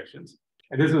different projections.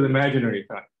 And this is imaginary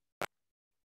time.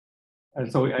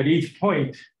 And so at each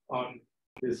point on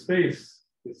this space,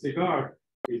 the cigar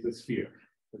is a sphere,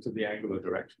 which are the angular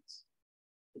directions.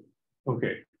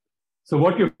 Okay, so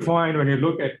what you find when you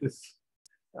look at this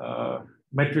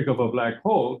metric of a black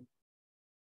hole,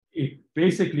 it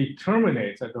basically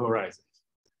terminates at the horizon.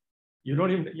 You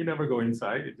never go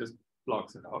inside, it just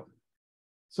blocks it out.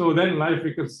 So then life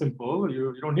becomes simple.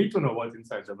 You don't need to know what's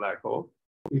inside the black hole.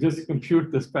 You just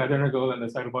compute this path integral and the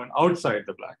saddle point outside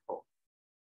the black hole.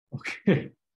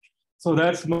 Okay, so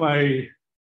that's my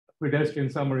pedestrian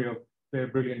summary of their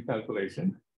brilliant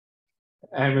calculation.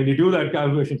 And when you do that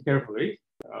calculation carefully,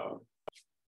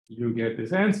 you get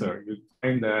this answer. You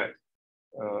find that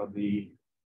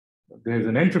there's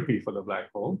an entropy for the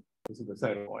black hole. This is the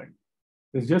saddle point.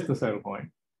 It's just the saddle point.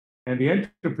 And the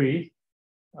entropy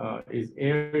is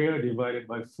area divided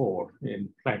by 4 in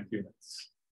Planck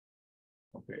units.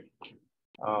 Okay.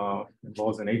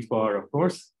 Involves an h bar, of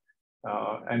course.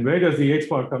 And where does the h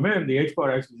bar come in? The h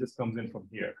bar actually just comes in from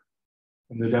here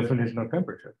in the definition of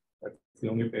temperature. That's the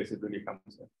only place it really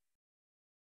comes in.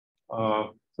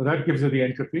 So that gives you the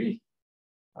entropy.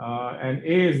 And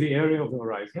A is the area of the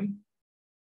horizon.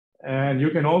 And you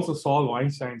can also solve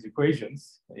Einstein's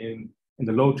equations in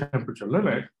the low temperature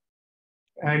limit.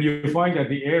 And you find that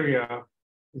the area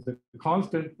is a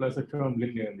constant plus a term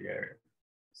linear in the area.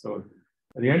 So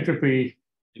the entropy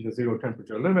in the 0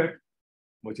 temperature limit,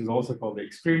 which is also called the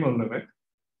extremal limit,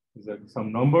 is that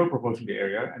some number proportional to the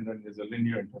area, and then there's a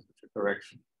linear in temperature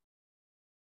correction.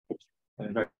 And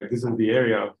in fact, this is the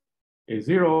area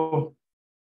A0.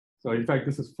 So in fact,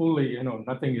 this is fully,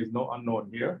 nothing is unknown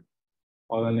here.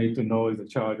 All I need to know is the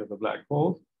charge of the black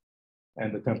hole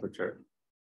and the temperature.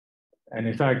 And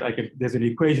in fact, there's an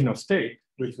equation of state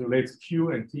which relates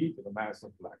Q and T to the mass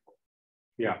of the black hole.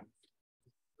 Yeah.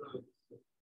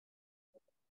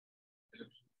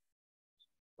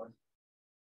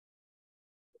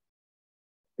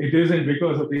 It isn't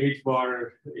because of the h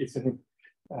bar. It's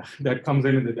that comes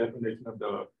in the definition of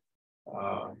the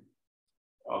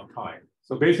of time.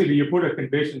 So basically, you put a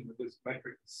condition that this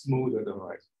metric is smooth at the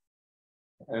horizon,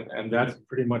 and that's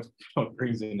pretty much what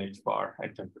brings in h bar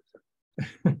and temperature.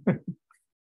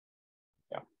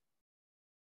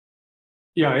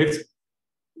 Yeah, it's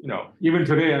even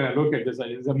today, and I look at this,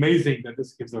 it's amazing that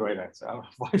this gives the right answer.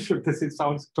 Why should this? It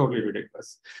sounds totally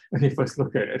ridiculous when you first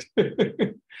look at it.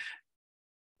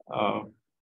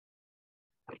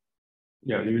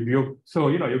 Yeah,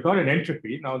 you've got an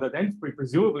entropy. Now that entropy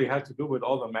presumably has to do with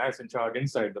all the mass and charge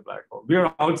inside the black hole.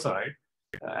 We're outside,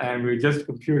 and we're just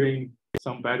computing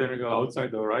some pattern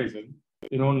outside the horizon.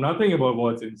 You know nothing about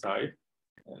what's inside,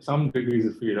 some degrees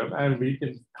of freedom, and we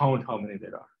can count how many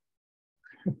there are.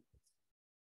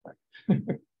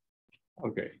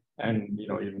 Okay, and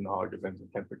even how it depends on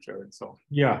temperature and so on.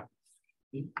 Yeah.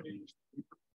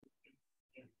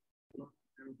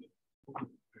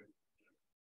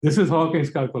 This is Hawking's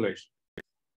calculation.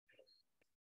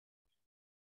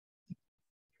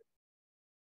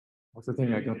 What's the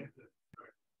thing I can?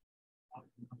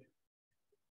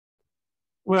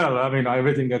 Well, I mean,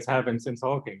 everything that's happened since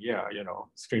Hawking, yeah,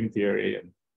 string theory,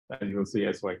 and you'll see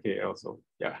SYK also,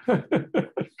 yeah.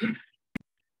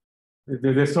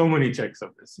 There's so many checks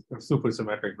of this,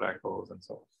 supersymmetric black holes and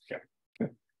so on. Yeah.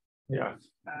 Yeah.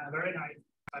 Very nice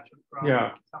question from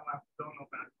someone who don't know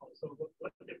black holes. So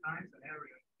what defines an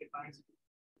area? Defines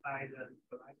by the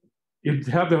horizon? You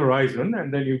have the horizon,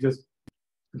 and then you just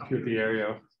compute the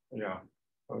area. Yeah.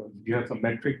 You have some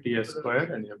metric ds squared,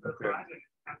 and you have the horizon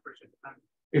temperature.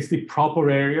 It's the proper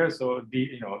area, so the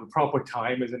proper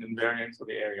time is an invariant, so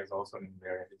the area is also an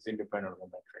invariant. It's independent of the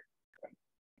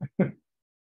metric.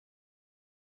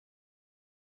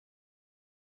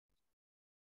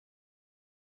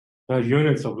 The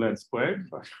units of length squared,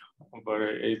 but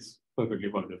it's perfectly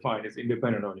well defined. It's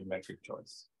independent of the metric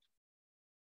choice.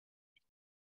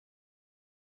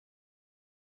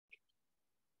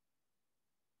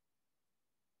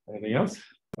 Anything else?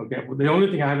 Okay, well, the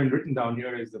only thing I haven't written down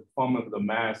here is the form of the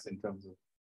mass in terms of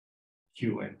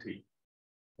Q and T.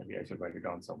 Maybe I should write it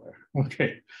down somewhere.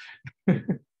 Okay.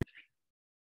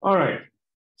 All right.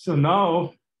 So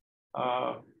now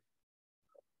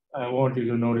I want you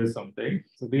to notice something.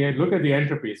 So look at the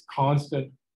entropy. It's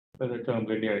constant for the term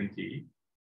linear in T.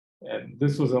 And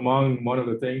this was among one of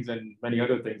the things and many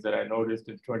other things that I noticed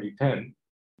in 2010,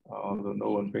 although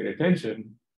no one paid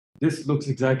attention. This looks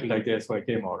exactly like the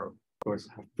SYK model. Of course,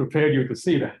 I've prepared you to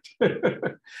see that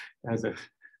as a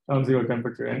term zero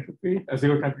temperature entropy,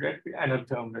 and a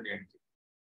term linear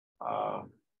entropy.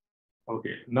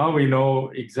 Okay, now we know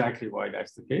exactly why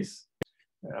that's the case.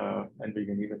 And we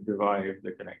can even derive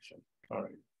the connection. All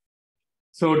right.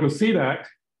 So to see that,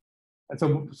 and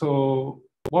so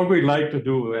what we'd like to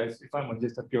do is, if I'm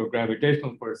just a pure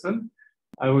gravitational person,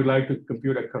 I would like to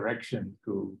compute a correction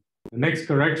to the next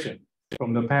correction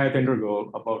from the path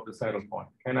integral about the saddle point.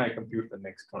 Can I compute the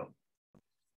next term?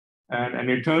 And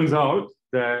it turns out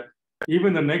that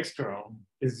even the next term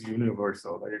is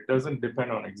universal. That it doesn't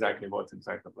depend on exactly what's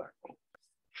inside the black hole.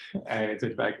 And it's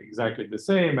in fact exactly the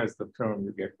same as the term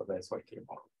you get for the SYK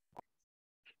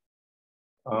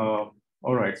model.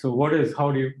 All right, so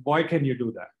why can you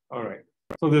do that? All right,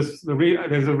 so there's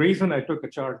a reason I took a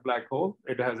charged black hole.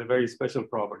 It has a very special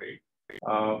property.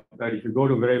 that if you go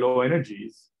to very low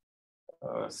energies,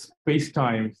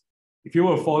 space-time, if you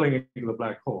were falling into the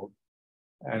black hole,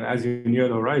 and as you near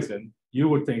the horizon, you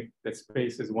would think that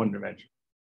space is one dimension,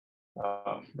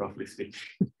 roughly speaking.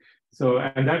 So,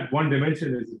 and that one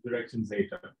dimension is the direction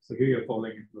zeta. So here you're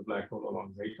falling into the black hole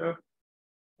along zeta.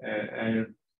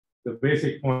 And the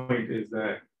basic point is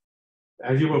that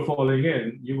as you were falling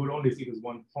in, you would only see this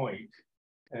one point,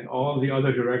 and all the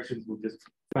other directions would just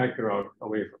factor out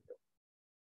away from you.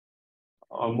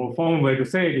 A more formal way to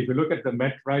say it, if you look at the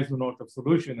met horizon north of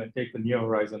solution and take the near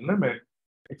horizon limit,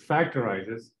 it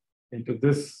factorizes into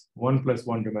this 1 +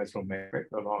 1 dimensional metric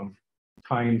along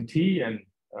time t and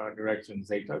direction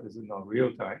zeta. This is now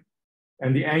real time.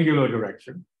 And the angular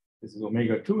direction, this is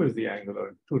omega-2, is the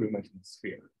angular two-dimensional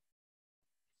sphere.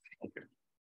 Okay.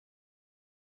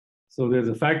 So there's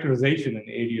a factorization in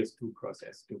ADS2 cross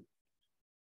S2.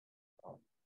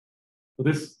 So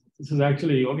this is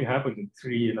actually only happens in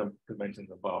 3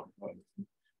 dimensions above.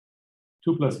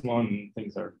 2 + 1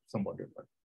 things are somewhat different.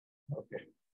 Okay.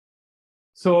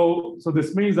 So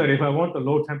this means that if I want the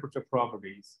low temperature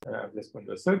properties, I'm just going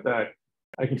to assert that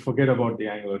I can forget about the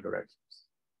angular directions.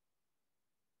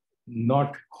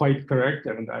 Not quite correct,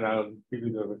 and I'll give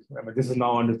you the, this is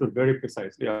now understood very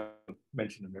precisely. I'll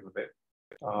mention a little bit.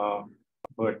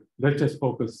 But let's just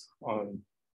focus on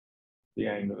the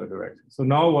angular direction. So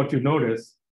now what you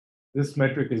notice, this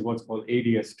metric is what's called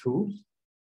ADS2.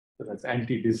 So that's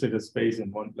anti-de Sitter space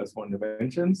in 1 + 1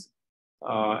 dimensions.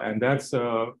 And that's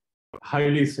a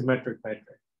highly symmetric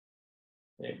metric.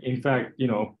 In fact,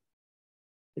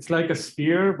 it's like a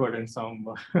sphere, but in some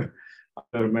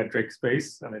other metric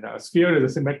space. I mean, a sphere is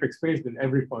a symmetric space, then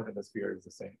every point of the sphere is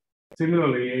the same.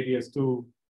 Similarly, ADS2,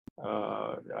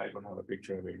 I don't have a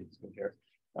picture of ADS2 here,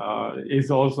 is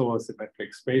also a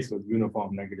symmetric space with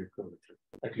uniform negative curvature,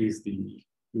 at least the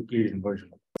Euclidean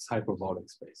version of this hyperbolic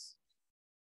space.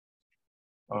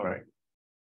 All right.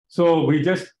 So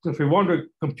if we want to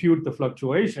compute the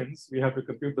fluctuations, we have to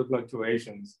compute the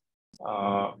fluctuations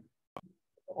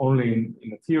only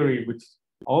in a theory which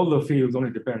all the fields only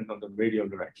depend on the radial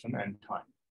direction and time.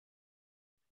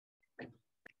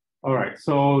 All right,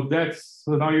 so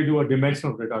now you do a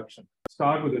dimensional reduction.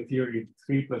 Start with a theory in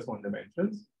 3 + 1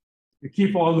 dimensions. You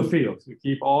keep all the fields, you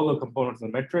keep all the components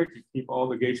of the metric, you keep all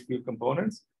the gauge field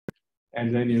components,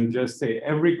 and then you just say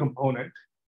every component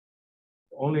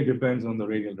only depends on the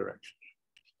radial direction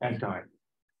and time.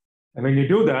 And when you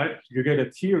do that, you get a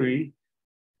theory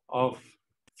of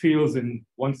fields in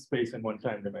one space and one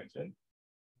time dimension.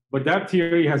 But that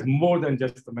theory has more than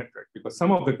just the metric, because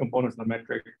some of the components of the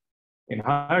metric in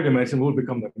higher dimension will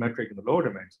become the metric in the lower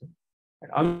dimension,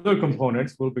 and other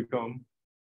components will become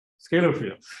scalar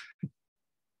fields.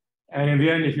 And in the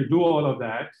end, if you do all of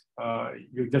that,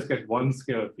 you just get one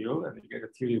scalar field, and you get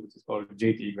a theory which is called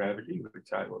JT gravity,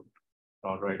 which I will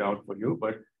not write out for you.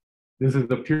 But this is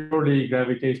the purely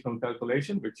gravitational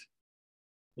calculation, which,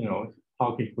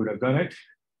 Hawking could have done it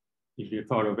if you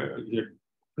thought of it.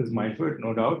 His mind to it,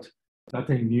 no doubt.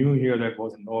 Nothing new here that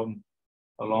wasn't known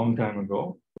a long time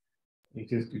ago. It's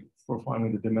just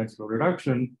performing the dimensional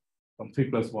reduction from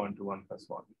 3 + 1 to 1 +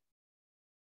 1.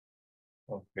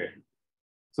 Okay.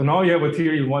 So now you have a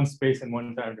theory in one space and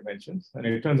one time dimensions, and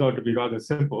it turns out to be rather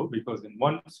simple because in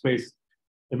one space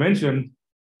dimension,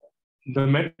 the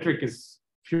metric is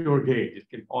pure gauge. It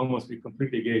can almost be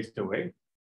completely gauged away,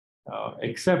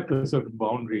 except a certain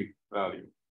boundary value.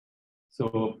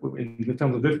 So in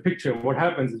terms of this picture, what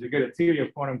happens is you get a theory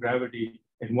of quantum gravity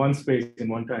in one space in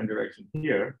one time direction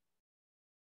here,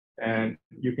 and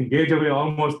you can gauge away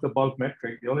almost the bulk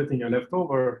metric. The only thing you're left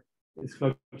over is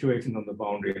fluctuation on the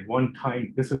boundary at one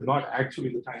time. This is not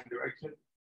actually the time direction,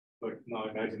 but now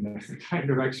imagine that's the time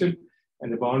direction,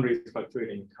 and the boundary is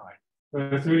fluctuating in time. So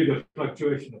that's really the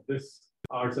fluctuation of this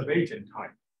R sub h in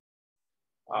time.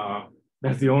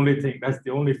 That's the only thing, that's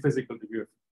the only physical degree of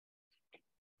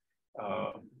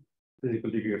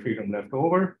freedom left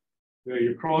over, where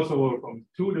you cross over from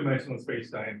 2-dimensional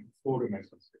space-time to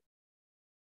 4-dimensional space.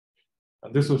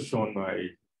 And this was shown by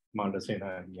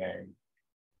Mandasena and Yang.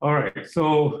 All right,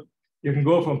 so you can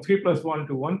go from 3 + 1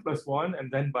 to 1 + 1,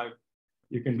 and then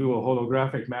you can do a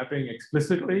holographic mapping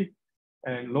explicitly,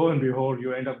 and lo and behold,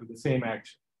 you end up with the same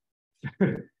action.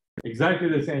 Exactly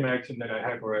the same action that I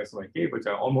had for SYK, which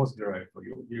I almost derived for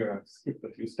you. Here I've skipped a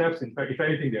few steps. In fact, if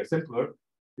anything, they're simpler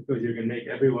because you can make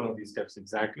every one of these steps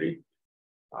exactly.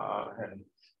 And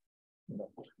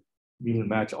we will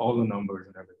match all the numbers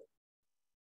and everything.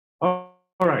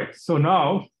 All right, so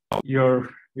now you're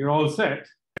all set.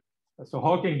 So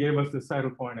Hawking gave us the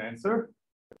saddle point answer.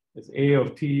 It's A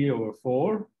of t over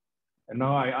 4. And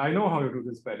now I know how to do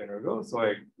this paired integral. So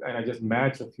I just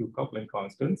match a few coupling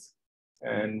constants.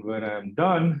 And when I'm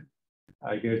done,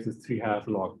 I get this 3/2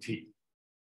 log t.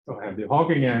 So I have the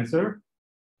Hawking answer,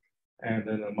 and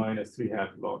then a minus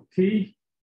 3/2 log t.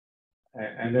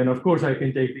 And then, of course, I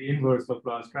can take the inverse of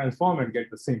Laplace transform and get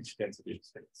the cinch density of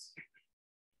states.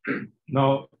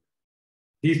 Now,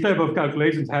 these type of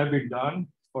calculations have been done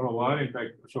for a while. In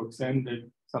fact, Ashok Sen did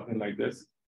something like this.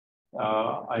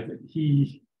 He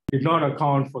did not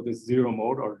account for this zero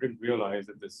mode, or didn't realize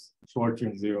that this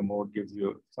Schwarzschild zero mode gives you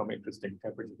some interesting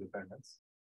temperature dependence.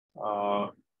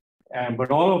 But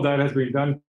all of that has been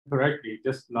done correctly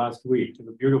just last week in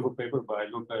a beautiful paper by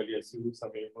Luca Eliasu,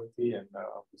 Samir Murthy, and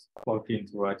Joaquin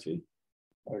Turachi.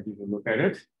 You can look at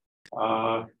it.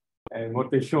 And what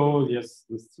they show, yes,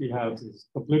 this 3/2 is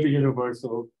completely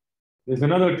universal. There's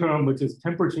another term which is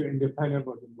temperature independent,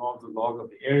 but involves the log of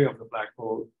the area of the black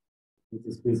hole, with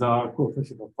this bizarre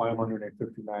coefficient of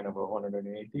 559 over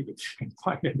 180, which you can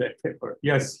find in that paper.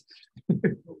 Yes.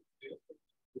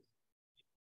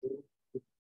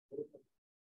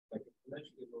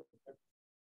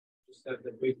 Just that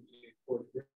the way for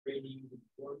training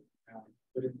work,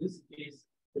 but in this case,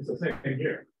 It's the same thing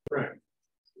here, right?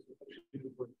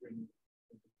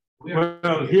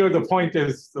 Well, Here the point here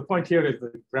is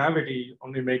that gravity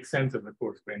only makes sense in the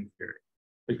coarse grain theory.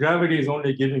 The gravity is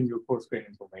only giving you coarse grain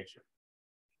information,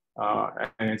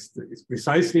 and it's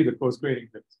precisely the coarse graining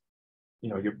that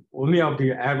you only have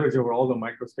to average over all the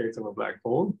microstates of a black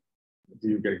hole do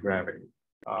you get gravity,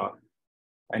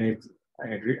 and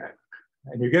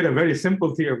you get a very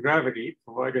simple theory of gravity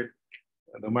provided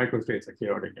the microstates are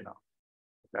chaotic enough.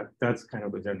 That's kind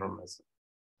of the general lesson.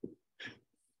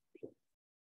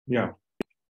 Yeah.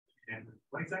 And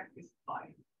what exactly is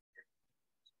phi?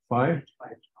 Phi?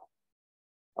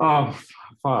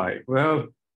 Phi. Well,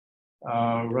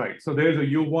 right. So there's a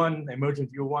U1,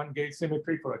 emergent U1 gauge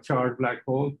symmetry for a charged black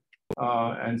hole.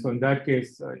 And so in that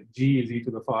case, G is e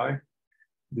to the phi.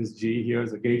 This G here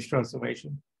is a gauge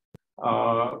transformation.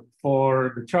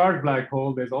 For the charged black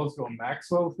hole, there's also a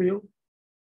Maxwell field,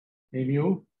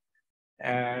 mu.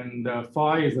 And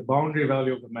phi is the boundary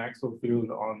value of the Maxwell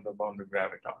field on the boundary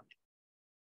graviton.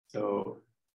 So,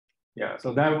 yeah,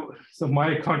 so my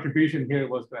contribution here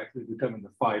was to actually determine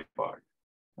the phi part.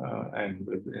 And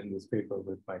in this paper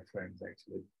with my friends,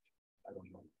 actually, I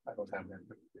don't know, I don't have that.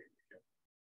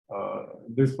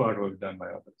 This part was done by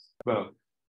others. Well,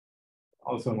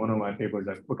 also in one of my papers,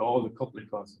 I put all the coupling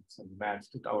constants and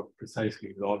matched it out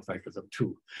precisely with all factors of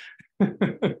 2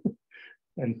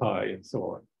 and pi and so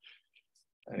on.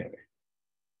 Anyway,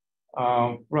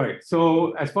 right. So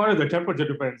as far as the temperature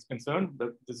dependence is concerned,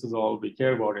 this is all we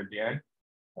care about in the end.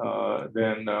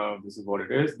 Then this is what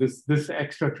it is. This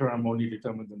extra term only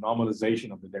determines the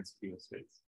normalization of the density of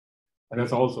states, and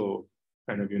that's also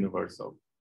kind of universal.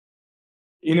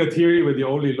 In a theory where the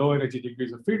only low energy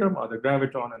degrees of freedom are the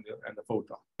graviton and the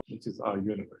photon, which is our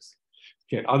universe.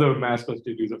 Okay, other massless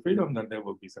degrees of freedom, then there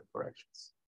will be some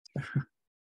corrections.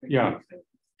 Yeah.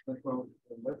 Well,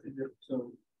 what's the difference? So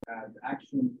the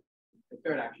action, the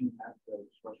third action has the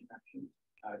Schwarzschild action,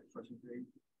 Schwarzschild theory.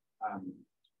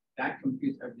 That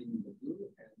computes everything in the blue,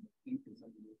 and the pink is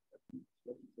something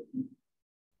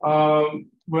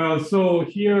well, so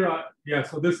here, yeah.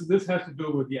 So this has to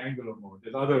do with the angular mode.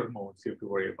 There's other modes you have to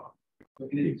worry about.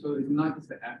 So, it's not just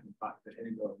the F, but the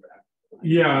integral over F.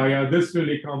 Yeah. This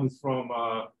really comes from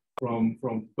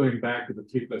going back to the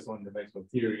 3+1 dimensional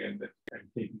theory and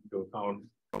taking into account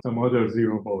some other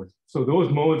zero modes. So those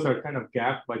modes are kind of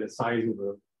gapped by the size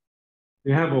of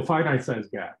they have a finite size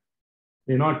gap.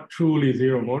 They're not truly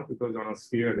zero mode because on a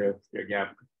sphere they're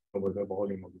gapped over the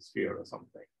volume of the sphere or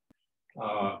something.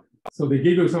 So they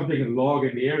give you something in log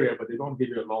in the area, but they don't give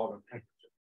you a log of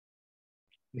temperature.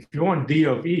 If you want D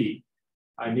of E,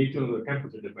 I need to know the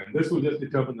temperature dependence. This will just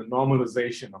determine the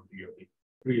normalization of D of E,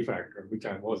 3 factor, which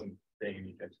I wasn't paying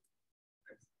any attention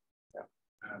to.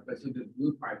 But so the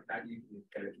blue part, that you can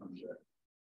get it from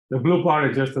the blue part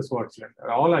is just the Schwarzschild.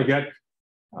 All I get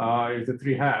is the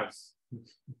 3/2,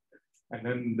 and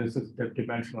then this is the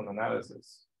dimensional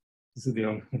analysis. This is the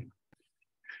only.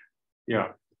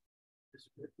 Yeah.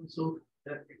 So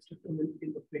that extra element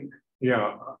in the pink,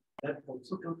 Yeah. that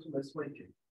also comes from SYK.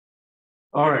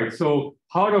 All right. So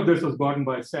part of this was gotten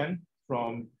by Sen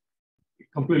from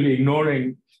completely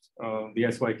ignoring the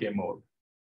SYK mode.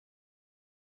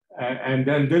 And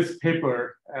then this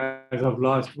paper, as of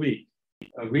last week,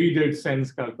 redid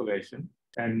Sen's calculation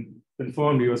and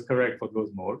confirmed he was correct for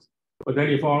those modes. But then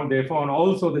they found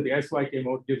also that the SYK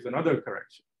mode gives another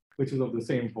correction, which is of the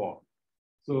same form.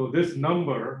 So this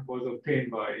number was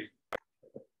obtained by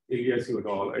Eliasu et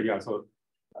al. Yeah, so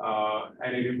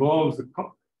And it involves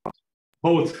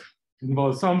both. It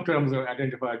involves some terms are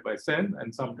identified by Sen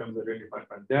and some terms are identified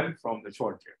by them from the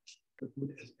short chain.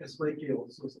 SYK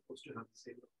also supposed to have the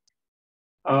same.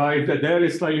 There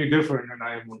is slightly different, and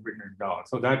I haven't written it down.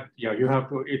 So that, yeah, you have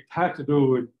to, it had to do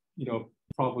with,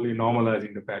 properly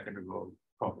normalizing the pattern to go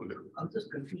properly. I'm just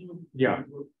confused. Yeah.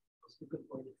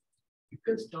 You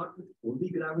can start with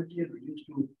 4D gravity and reduce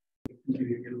to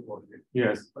radial coordinate.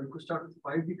 Yes. Or you could start with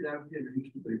 5D gravity and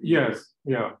reduce to the radial. Yes,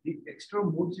 yeah. The extra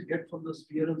modes you get from the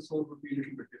sphere and so on would be a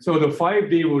little bit different. So the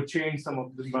 5D will change some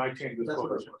of the, might change this.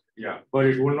 Yeah, but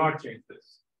it will not change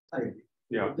this.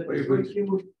 Yeah. The SYK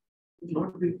would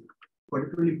not be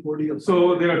particularly 4D.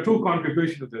 So there are two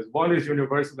contributions to this. One is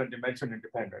universal and dimension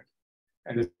independent.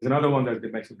 And there's another one that's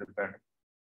dimension dependent.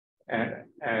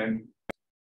 And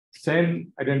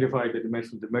Sen identified the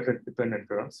dimension dependent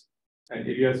terms, and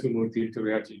Ilyasu-Murthy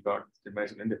Turiachi got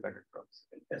dimension independent terms.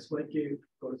 SYK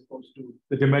corresponds to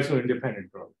the dimensional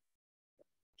independent term.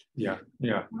 Yeah,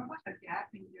 yeah. What about the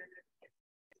gap in your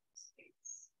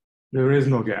states? There is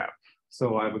no gap.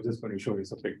 So I was just going to show you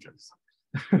some pictures.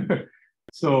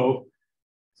 So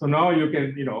now you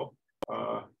can,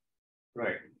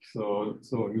 right. So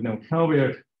now we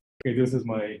are, okay, this is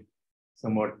my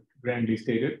somewhat grandly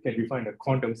stated. Can we find a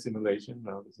quantum simulation?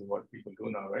 Now this is what people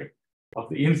do now, right? Of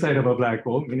the inside of a black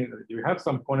hole, meaning that you have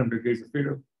some quantum degrees of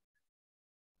freedom,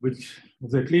 which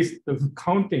is at least the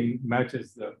counting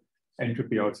matches the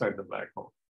entropy outside the black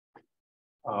hole.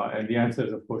 And the answer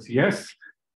is, of course, yes.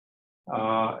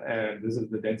 And this is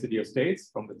the density of states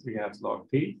from the 3/2 log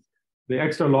T. The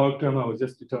extra log term I was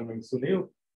just determining, Sunil,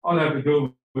 all I have to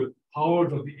do with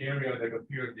powers of the area that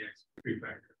appear in the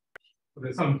prefactor. So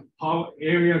there's some power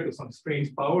area to some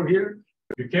strange power here.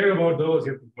 If you care about those,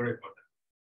 you have to worry about that.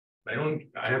 I don't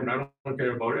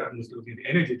care about it. I'm just looking at the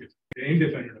energy, the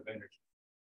independent of energy.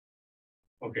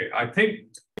 Okay, I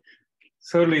think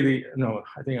certainly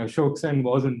I think Ashok Sen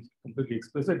wasn't completely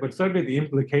explicit, but certainly the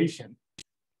implication,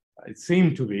 it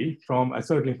seemed to be from,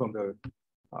 certainly from the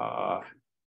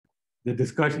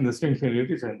discussion, the string theory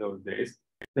literature in those days,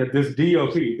 that this D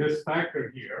of E, this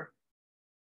factor here,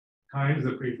 times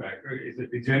the prefactor, is a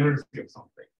degeneracy of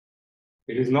something.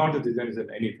 It is not a degeneracy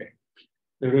of anything.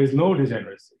 There is no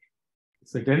degeneracy.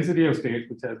 It's the density of states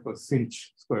which has got sinh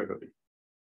square root of E.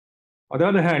 On the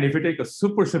other hand, if you take a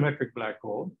supersymmetric black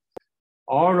hole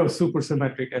or a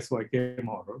supersymmetric SYK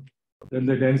model, then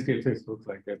the density of states looks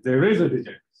like that. There is a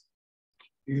degeneracy.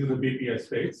 These are the BPS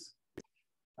states.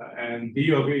 And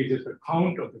D of E is just a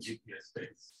count of the BPS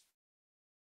states.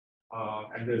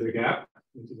 And there's a gap,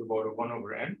 which is about a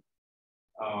 1/n.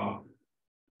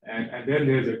 And then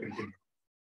there's a continuum.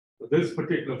 So this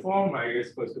particular form, I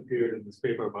guess, first appeared in this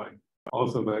paper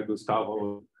also by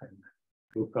Gustavo and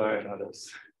Luca and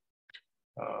others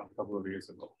a couple of years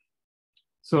ago.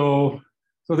 So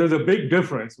there's a big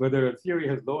difference whether a theory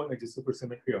has low energy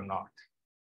supersymmetry or not.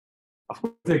 Of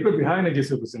course, there could be high energy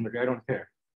supersymmetry, I don't care.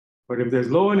 But if there's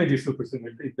low energy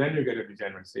supersymmetry, then you get a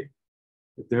degeneracy.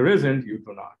 If there isn't, you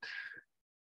do not.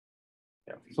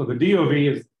 Yeah. So the D of E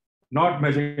is not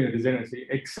measuring a degeneracy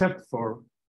except for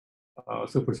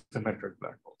supersymmetric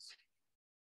black holes.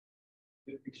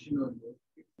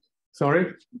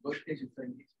 Sorry?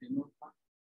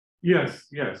 Yes,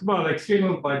 yes. Well,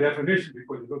 extremal by definition,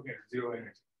 because you're looking at zero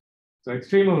energy. So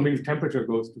extremal means temperature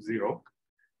goes to zero.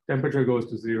 Temperature goes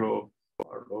to zero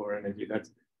or lower energy.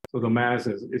 So the mass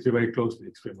is very close to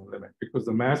the extremal limit because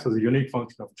the mass is a unique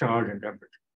function of charge and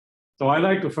temperature. So I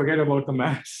like to forget about the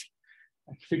mass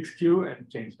and fix Q and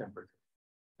change temperature.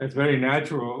 That's very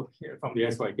natural here from the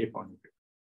SYK point of view.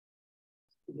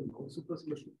 The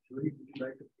non-supersymmetric theory, would you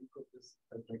like to think of this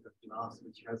as like a glass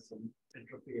which has some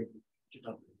entropy and it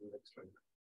up with extra?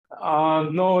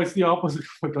 No, it's the opposite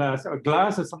of a glass. A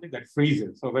glass is something that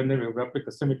freezes. So when there is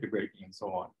replica symmetry breaking and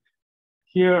so on.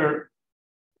 Here,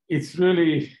 it's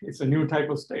a new type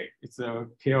of state. It's a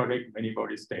chaotic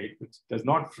many-body state which does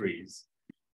not freeze.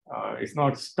 It's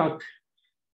not stuck.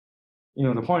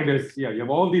 The point is, you have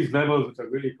all these levels which are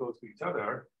really close to each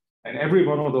other, and every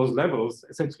one of those levels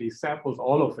essentially samples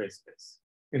all of phase space.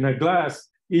 In a glass,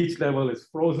 each level is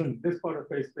frozen, this part of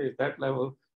phase space, that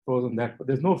level frozen, that, but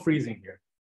there's no freezing here.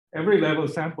 Every level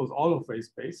samples all of phase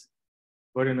space,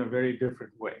 but in a very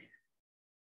different way.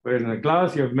 Whereas in a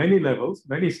glass, you have many levels,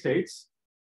 many states,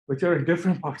 which are in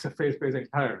different parts of phase space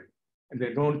entirely, and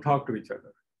they don't talk to each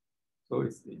other. So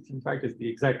in fact, it's the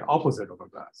exact opposite of a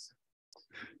glass.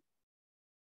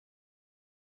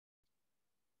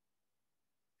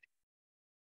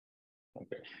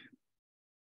 Okay.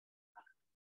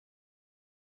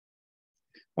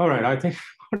 All right, I think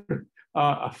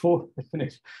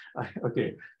Finish.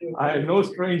 Okay, I have no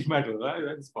strange metal.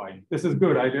 That's fine. This is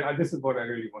good. This is what I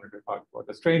really wanted to talk about.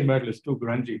 The strange metal is too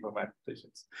grungy for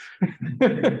mathematicians.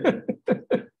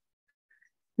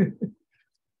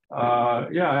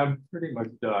 Yeah, I'm pretty much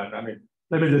done. I mean,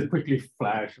 let me just quickly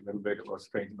flash a little bit about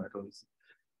strange metals.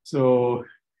 So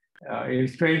in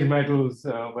strange metals,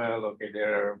 well, okay,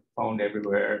 they're found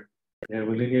everywhere. They have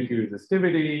a linear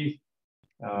resistivity,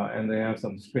 and they have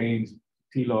some strange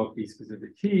T-log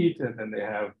T-specific heat, and then they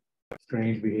have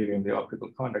strange behavior in the optical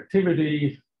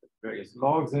conductivity, various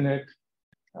logs in it,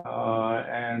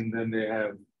 and then they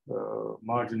have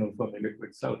marginal Fermi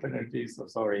liquid self-energy. So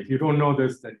sorry, if you don't know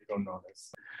this, then you don't know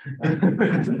this.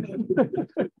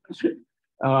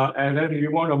 And then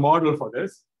you want a model for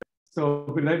this.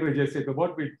 So let me just say that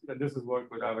what we, and this is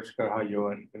work with Avishkar,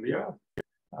 Hayo, and Ilya.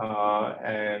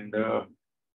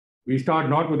 We start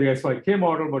not with the SYK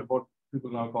model, but what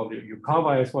people now call the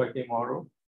Yukawa SYK model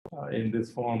in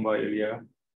this form by Ilya,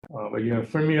 where you have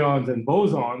fermions and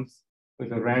bosons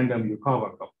with a random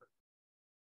Yukawa coupling.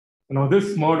 Now,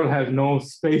 this model has no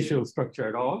spatial structure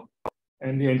at all,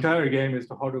 and the entire game is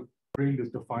to how to bring this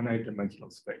to finite dimensional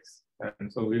space.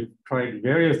 And so we've tried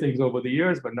various things over the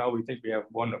years, but now we think we have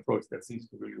one approach that seems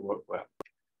to really work well.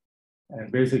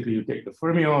 And basically, you take the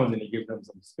fermions and you give them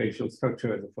some spatial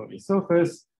structure as a Fermi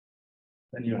surface.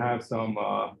 Then you have some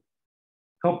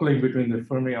coupling between the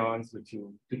fermions, which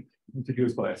you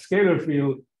introduce by a scalar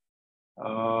field.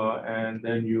 And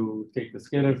then you take the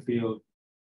scalar field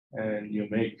and you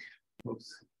make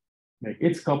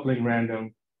its coupling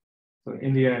random. So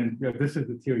in the end, this is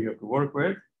the theory you have to work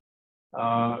with.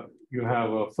 You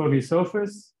have a Fermi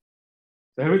surface.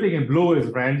 So everything in blue is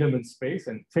random in space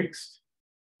and fixed.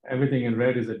 Everything in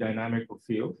red is a dynamical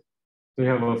field. So you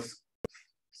have a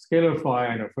scalar phi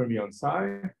and a fermion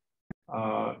psi.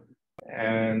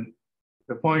 And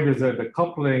the point is that the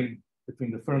coupling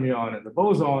between the fermion and the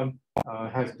boson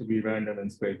has to be random in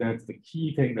space. That's the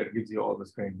key thing that gives you all the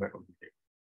strange metal behavior.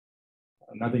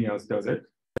 Nothing else does it.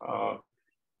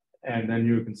 And then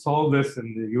you can solve this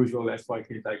in the usual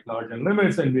SYK type large N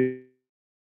limits, and we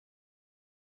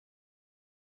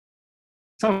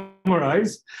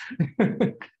summarize.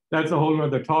 That's a whole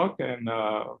other talk. And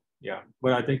yeah,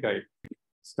 but I think I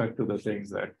stuck to the things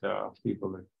that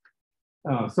people.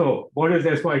 So what is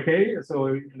SYK?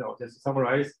 So, just to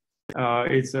summarize,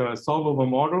 it's a solvable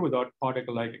model without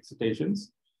particle-like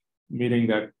excitations, meaning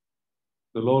that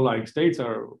the low-lying states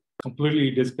are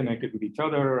completely disconnected with each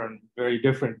other and very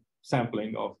different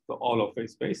sampling of the all of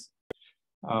phase space.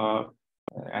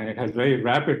 And it has very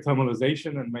rapid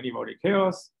thermalization and many-body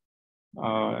chaos.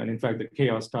 And in fact, the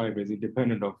chaos type is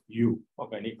independent of U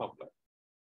of any couplet.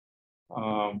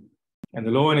 And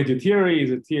the low energy theory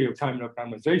is a theory of time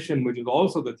optimization, which is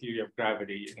also the theory of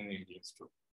gravity in aliens too.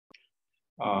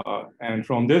 And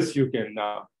from this, you can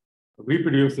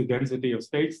reproduce the density of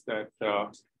states that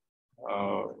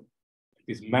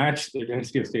is match the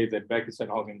density of states that Beck and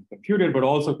Hawking computed, but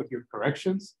also compute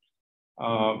corrections.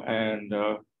 And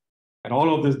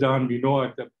all of this done, we know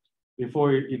at the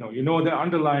before you know the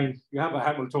underlying, you have a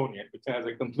Hamiltonian which has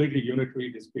a completely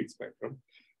unitary discrete spectrum,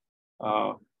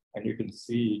 and you can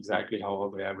see exactly how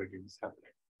all the averaging is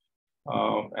happening.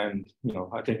 And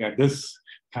I think that this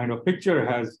kind of picture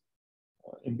has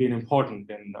been important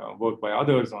in work by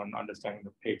others on understanding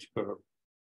the page curve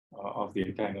of the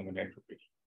entanglement entropy.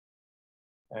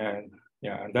 And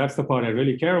yeah, and that's the part I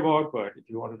really care about. But if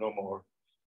you want to know more,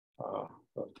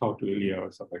 talk to Ilya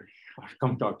or somebody.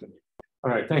 Come talk to me. All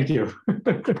right, thank you.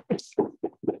 Thank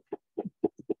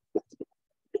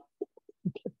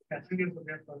you for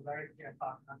that very clear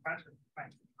talk.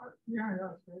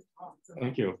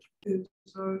 Thank you.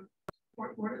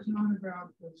 What is known about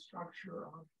the structure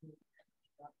of the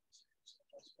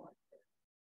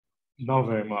Not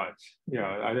very much.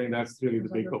 Yeah, I think that's really the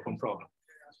big open problem.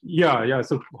 Yeah.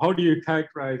 So how do you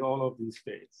characterize all of these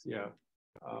states? Yeah,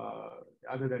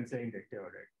 other than saying they're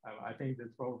chaotic, I think there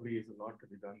probably is a lot to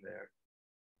be done there.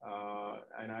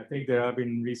 And I think there have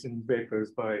been recent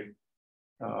papers by,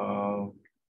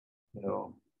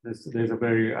 there's a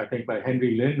very, I think by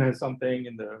Henry Lin has something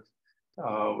in the,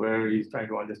 where he's trying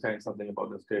to understand something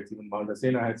about the states. Even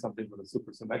Maldacena had something for the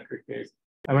supersymmetric case.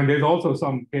 I mean, there's also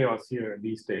some chaos here in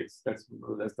these states. That's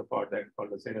the part that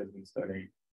Maldacena has been studying.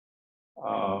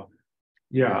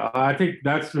 Yeah, I think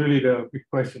that's really the big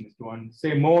question, is to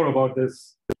say more about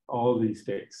this, all these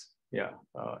states. Yeah,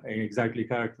 and exactly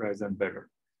characterize them better.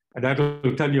 And that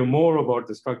will tell you more about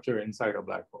the structure inside a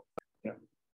black hole. Yeah.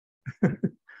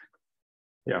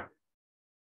 Yeah.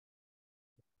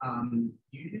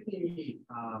 Usually,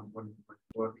 when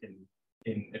work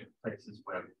in places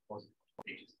where positive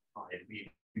pages are high,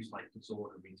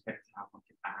 disorder, we expect to have like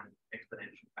a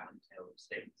exponential band tail of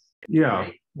states. Yeah,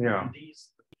 right? yeah. And these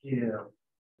appear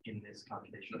in this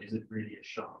calculation, or is it really a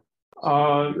sharp?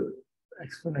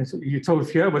 Exponential. So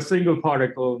if you have a single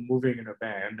particle moving in a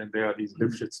band, and there are these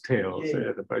Lipschitz tails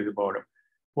at the very bottom.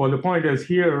 Well, the point is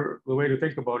here, the way to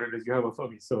think about it is you have a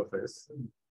Fermi surface,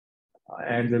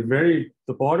 and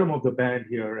the bottom of the band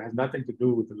here has nothing to do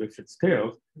with the Lipschitz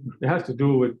tails. It has to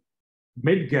do with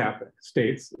mid-gap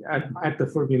states at the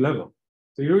Fermi level.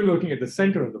 So you're looking at the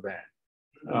center of the band,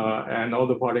 and all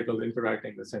the particles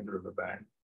interacting in the center of the band.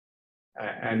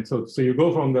 And so you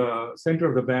go from the center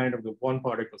of the band of the one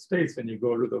particle states, and you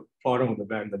go to the bottom of the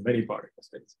band, the many particle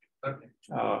states. Okay.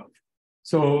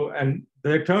 And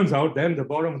it turns out then the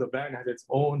bottom of the band has its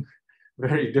own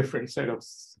very different set of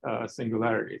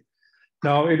singularities.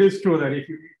 Now, it is true that if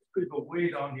you go way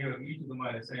down here, e to the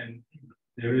minus n,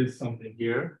 there is something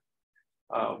here,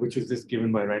 which is just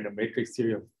given by random matrix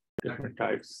theory of different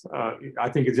types. I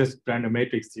think it's just random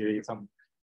matrix theory.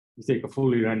 You take a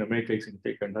fully random matrix and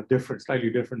take a slightly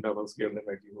different double scale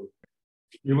limit,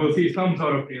 you will see some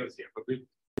sort of tails here. But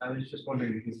I was just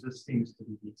wondering, because this seems to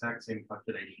be the exact same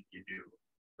calculation you do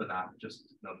for that, just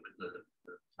with the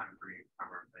time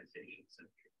parameterization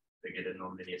symmetry. They get a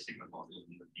nonlinear sigma model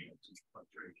and the dimension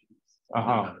fluctuations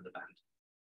of the band.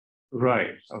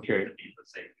 Right. Okay. To be the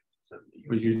same. So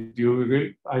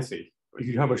I see.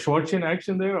 You have a short chain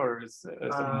action there, or is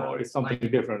it's something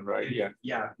like, different, right? Yeah.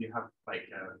 Yeah. You have like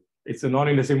it's a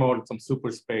nonlinear sigma model, some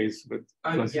super space with.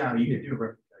 Yeah, you can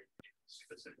do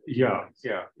specific. Yeah.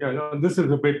 No, this is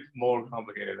a bit more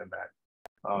complicated than that.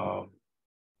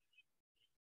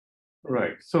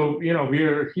 Right. So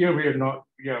we're not.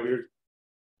 Yeah,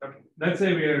 let's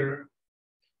say we're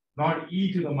not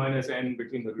e to the minus n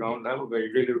between the ground level, where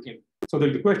you're really looking. So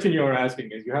the question you're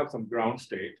asking is, you have some ground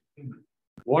state.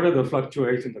 What are the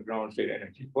fluctuations in the ground state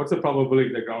energy? What's the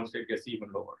probability the ground state gets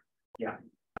even lower? Yeah.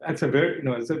 That's a very,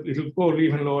 it'll go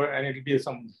even lower, and it'll be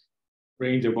some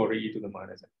range about e to the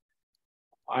minus n.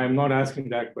 I'm not asking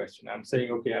that question. I'm saying,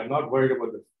 okay, I'm not worried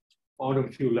about the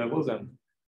bottom few levels.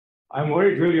 I'm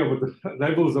worried really about the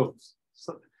levels of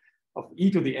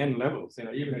e to the n levels.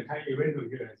 Even a tiny window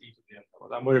here has e to the n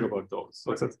levels. I'm worried about those.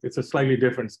 So it's a slightly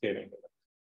different scaling.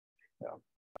 Yeah,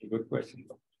 good question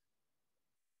though.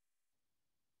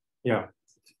 Yeah.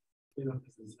 This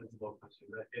is a sensible question,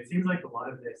 but it seems like a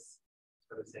lot of this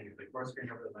sort of saying is like force screen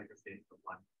over the microstate for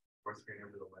one, force screen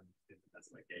over the one is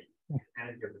like and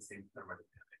you have the same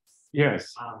thermodynamics.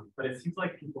 Yes. But it seems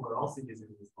like people are also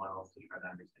using these models to try to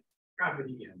understand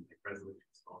gravity and like resolution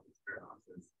to solve these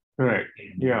paradoxes. Right.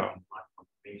 Yeah.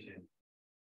 Confirmation.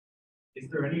 Is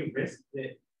there any risk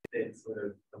that sort of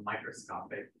the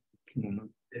microscopic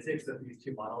physics of these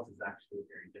two models is actually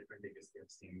very different? They just give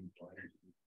same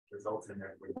energy results in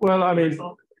there. Well, I mean,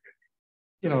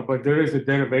 but there is a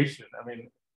derivation. I mean,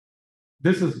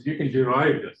 you can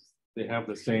derive this. They have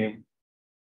the same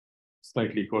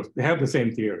they have the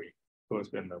same theory,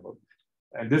 coarse-grained level.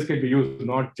 And this can be used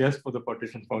not just for the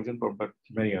partition function, but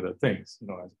many other things,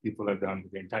 as people have done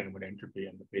with the entanglement entropy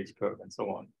and the phase curve and so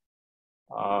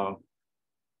on.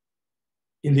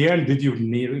 In the end, did you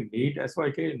need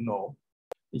SYK? No.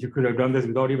 You could have done this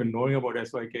without even knowing about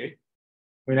SYK.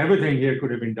 I mean, everything here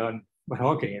could have been done by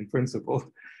Hawking in principle.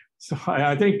 So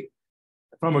I think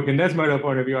from a condensed matter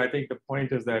point of view, I think the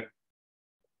point is that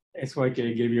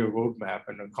SYK gave you a roadmap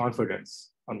and a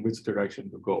confidence on which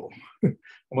direction to go. And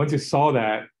once you saw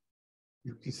that,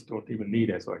 you just don't even need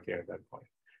SYK at that point.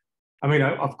 I mean,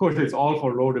 of course, it's all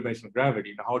for low dimensional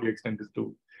gravity. Now, how do you extend this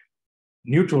to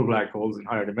neutral black holes in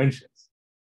higher dimensions?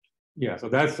 Yeah, so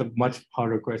that's a much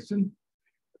harder question.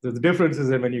 So the difference is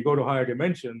that when you go to higher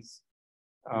dimensions,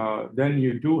 then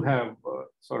you do have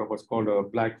sort of what's called a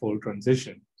black hole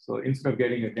transition. So instead of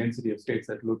getting a density of states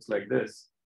that looks like this,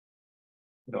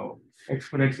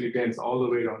 exponentially dense all the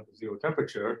way down to zero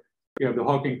temperature, you have the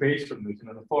Hawking phase transition.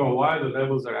 And for a while, the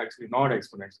levels are actually not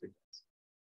exponentially dense.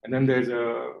 And then there's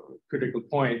a critical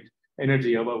point,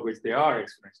 energy above which they are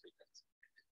exponentially dense.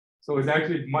 So it's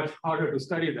actually much harder to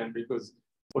study them, because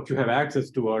what you have access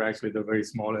to are actually the very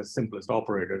smallest, simplest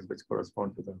operators, which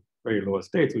correspond to the very lowest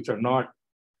states, which are not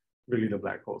really the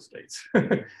black hole states.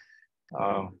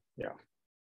 Yeah.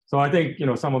 So I think,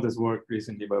 some of this work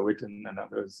recently by Witten and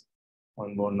others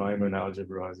on von Neumann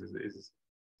algebras is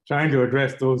trying to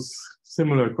address those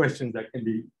similar questions that can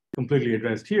be completely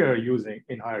addressed here using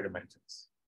in higher dimensions,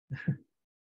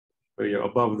 where you're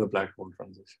above the black hole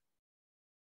transition.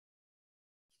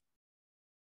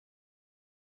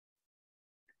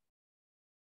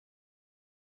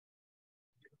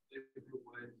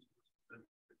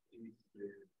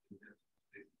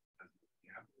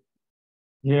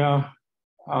 Yeah,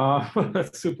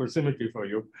 That's supersymmetry for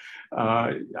you.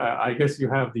 I guess you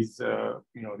have these,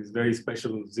 these very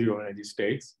special zero energy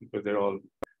states because they're all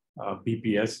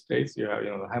BPS states. You have,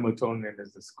 the Hamiltonian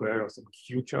is the square of some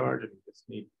Q charge, and you just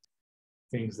need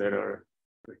things that are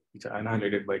which are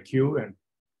annihilated by Q, and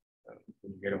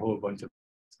you get a whole bunch of.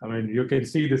 I mean, you can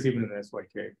see this even in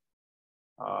SYK.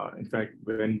 In fact,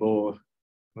 when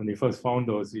they first found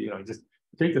those, just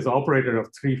take this operator of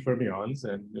 3 fermions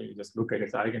and you just look at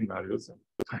its eigenvalues and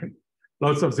find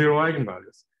lots of zero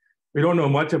eigenvalues. We don't know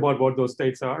much about what those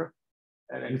states are.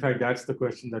 And in fact, that's the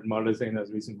question that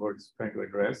Marlesina's recent work is trying to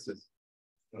address is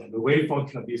the wave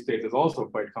function of these states is also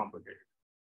quite complicated.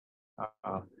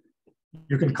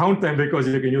 You can count them because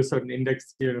you can use certain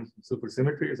index theorems from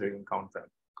supersymmetry, so you can count them.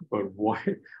 But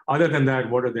why, other than that,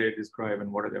 what do they describe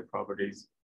and what are their properties?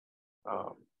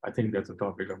 I think that's a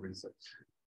topic of research.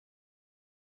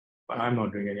 But I'm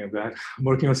not doing any of that. I'm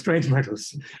working on strange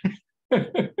metals.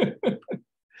 But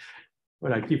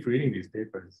I keep reading these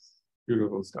papers.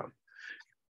 Beautiful stuff.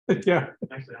 Yeah.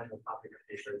 Actually, on the topic of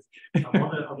papers,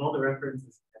 of all the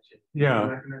references mentioned, yeah. I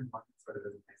recommend one sort of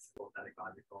as a nice simple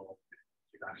pedagogical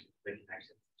introduction to the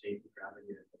connections to JP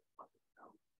gravity.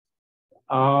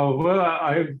 Well,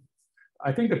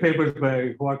 I think the papers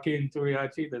by Joaquin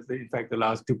Turiachi, that's in fact the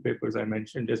last 2 papers I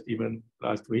mentioned just even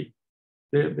last week,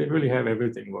 they really have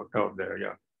everything worked out there,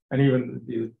 yeah. And even,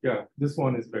 this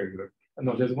one is very good.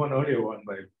 No, there's one earlier one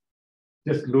by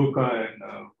just Luca and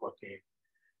Joaquin.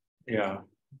 Yeah,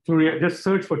 just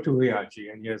search for Turiachi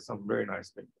and he has some very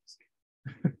nice papers.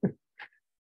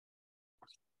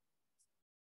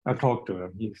 I talked to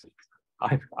him.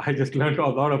 I just learned a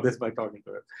lot of this by talking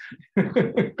to him.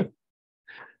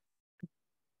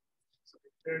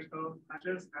 There's no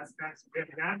matches. That's good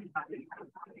again.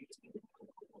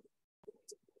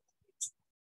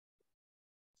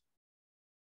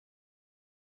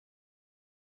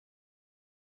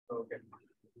 Okay.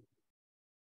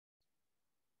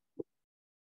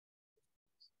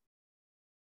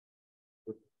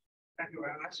 Thank you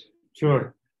very much.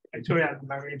 Sure. Actually, I'm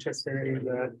very interested in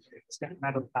the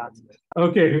metal paths.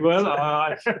 Okay, well,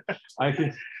 I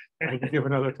can give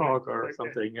another talk or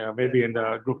something, maybe in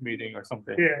the group meeting or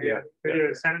something. Yeah. Could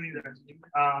you send me the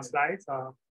slides?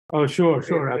 Oh,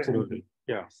 sure, absolutely.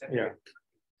 Yeah,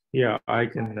 I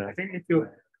can. I think if you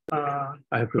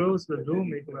close the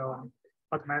Zoom, it will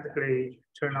automatically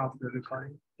turn off the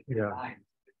recording. Yeah.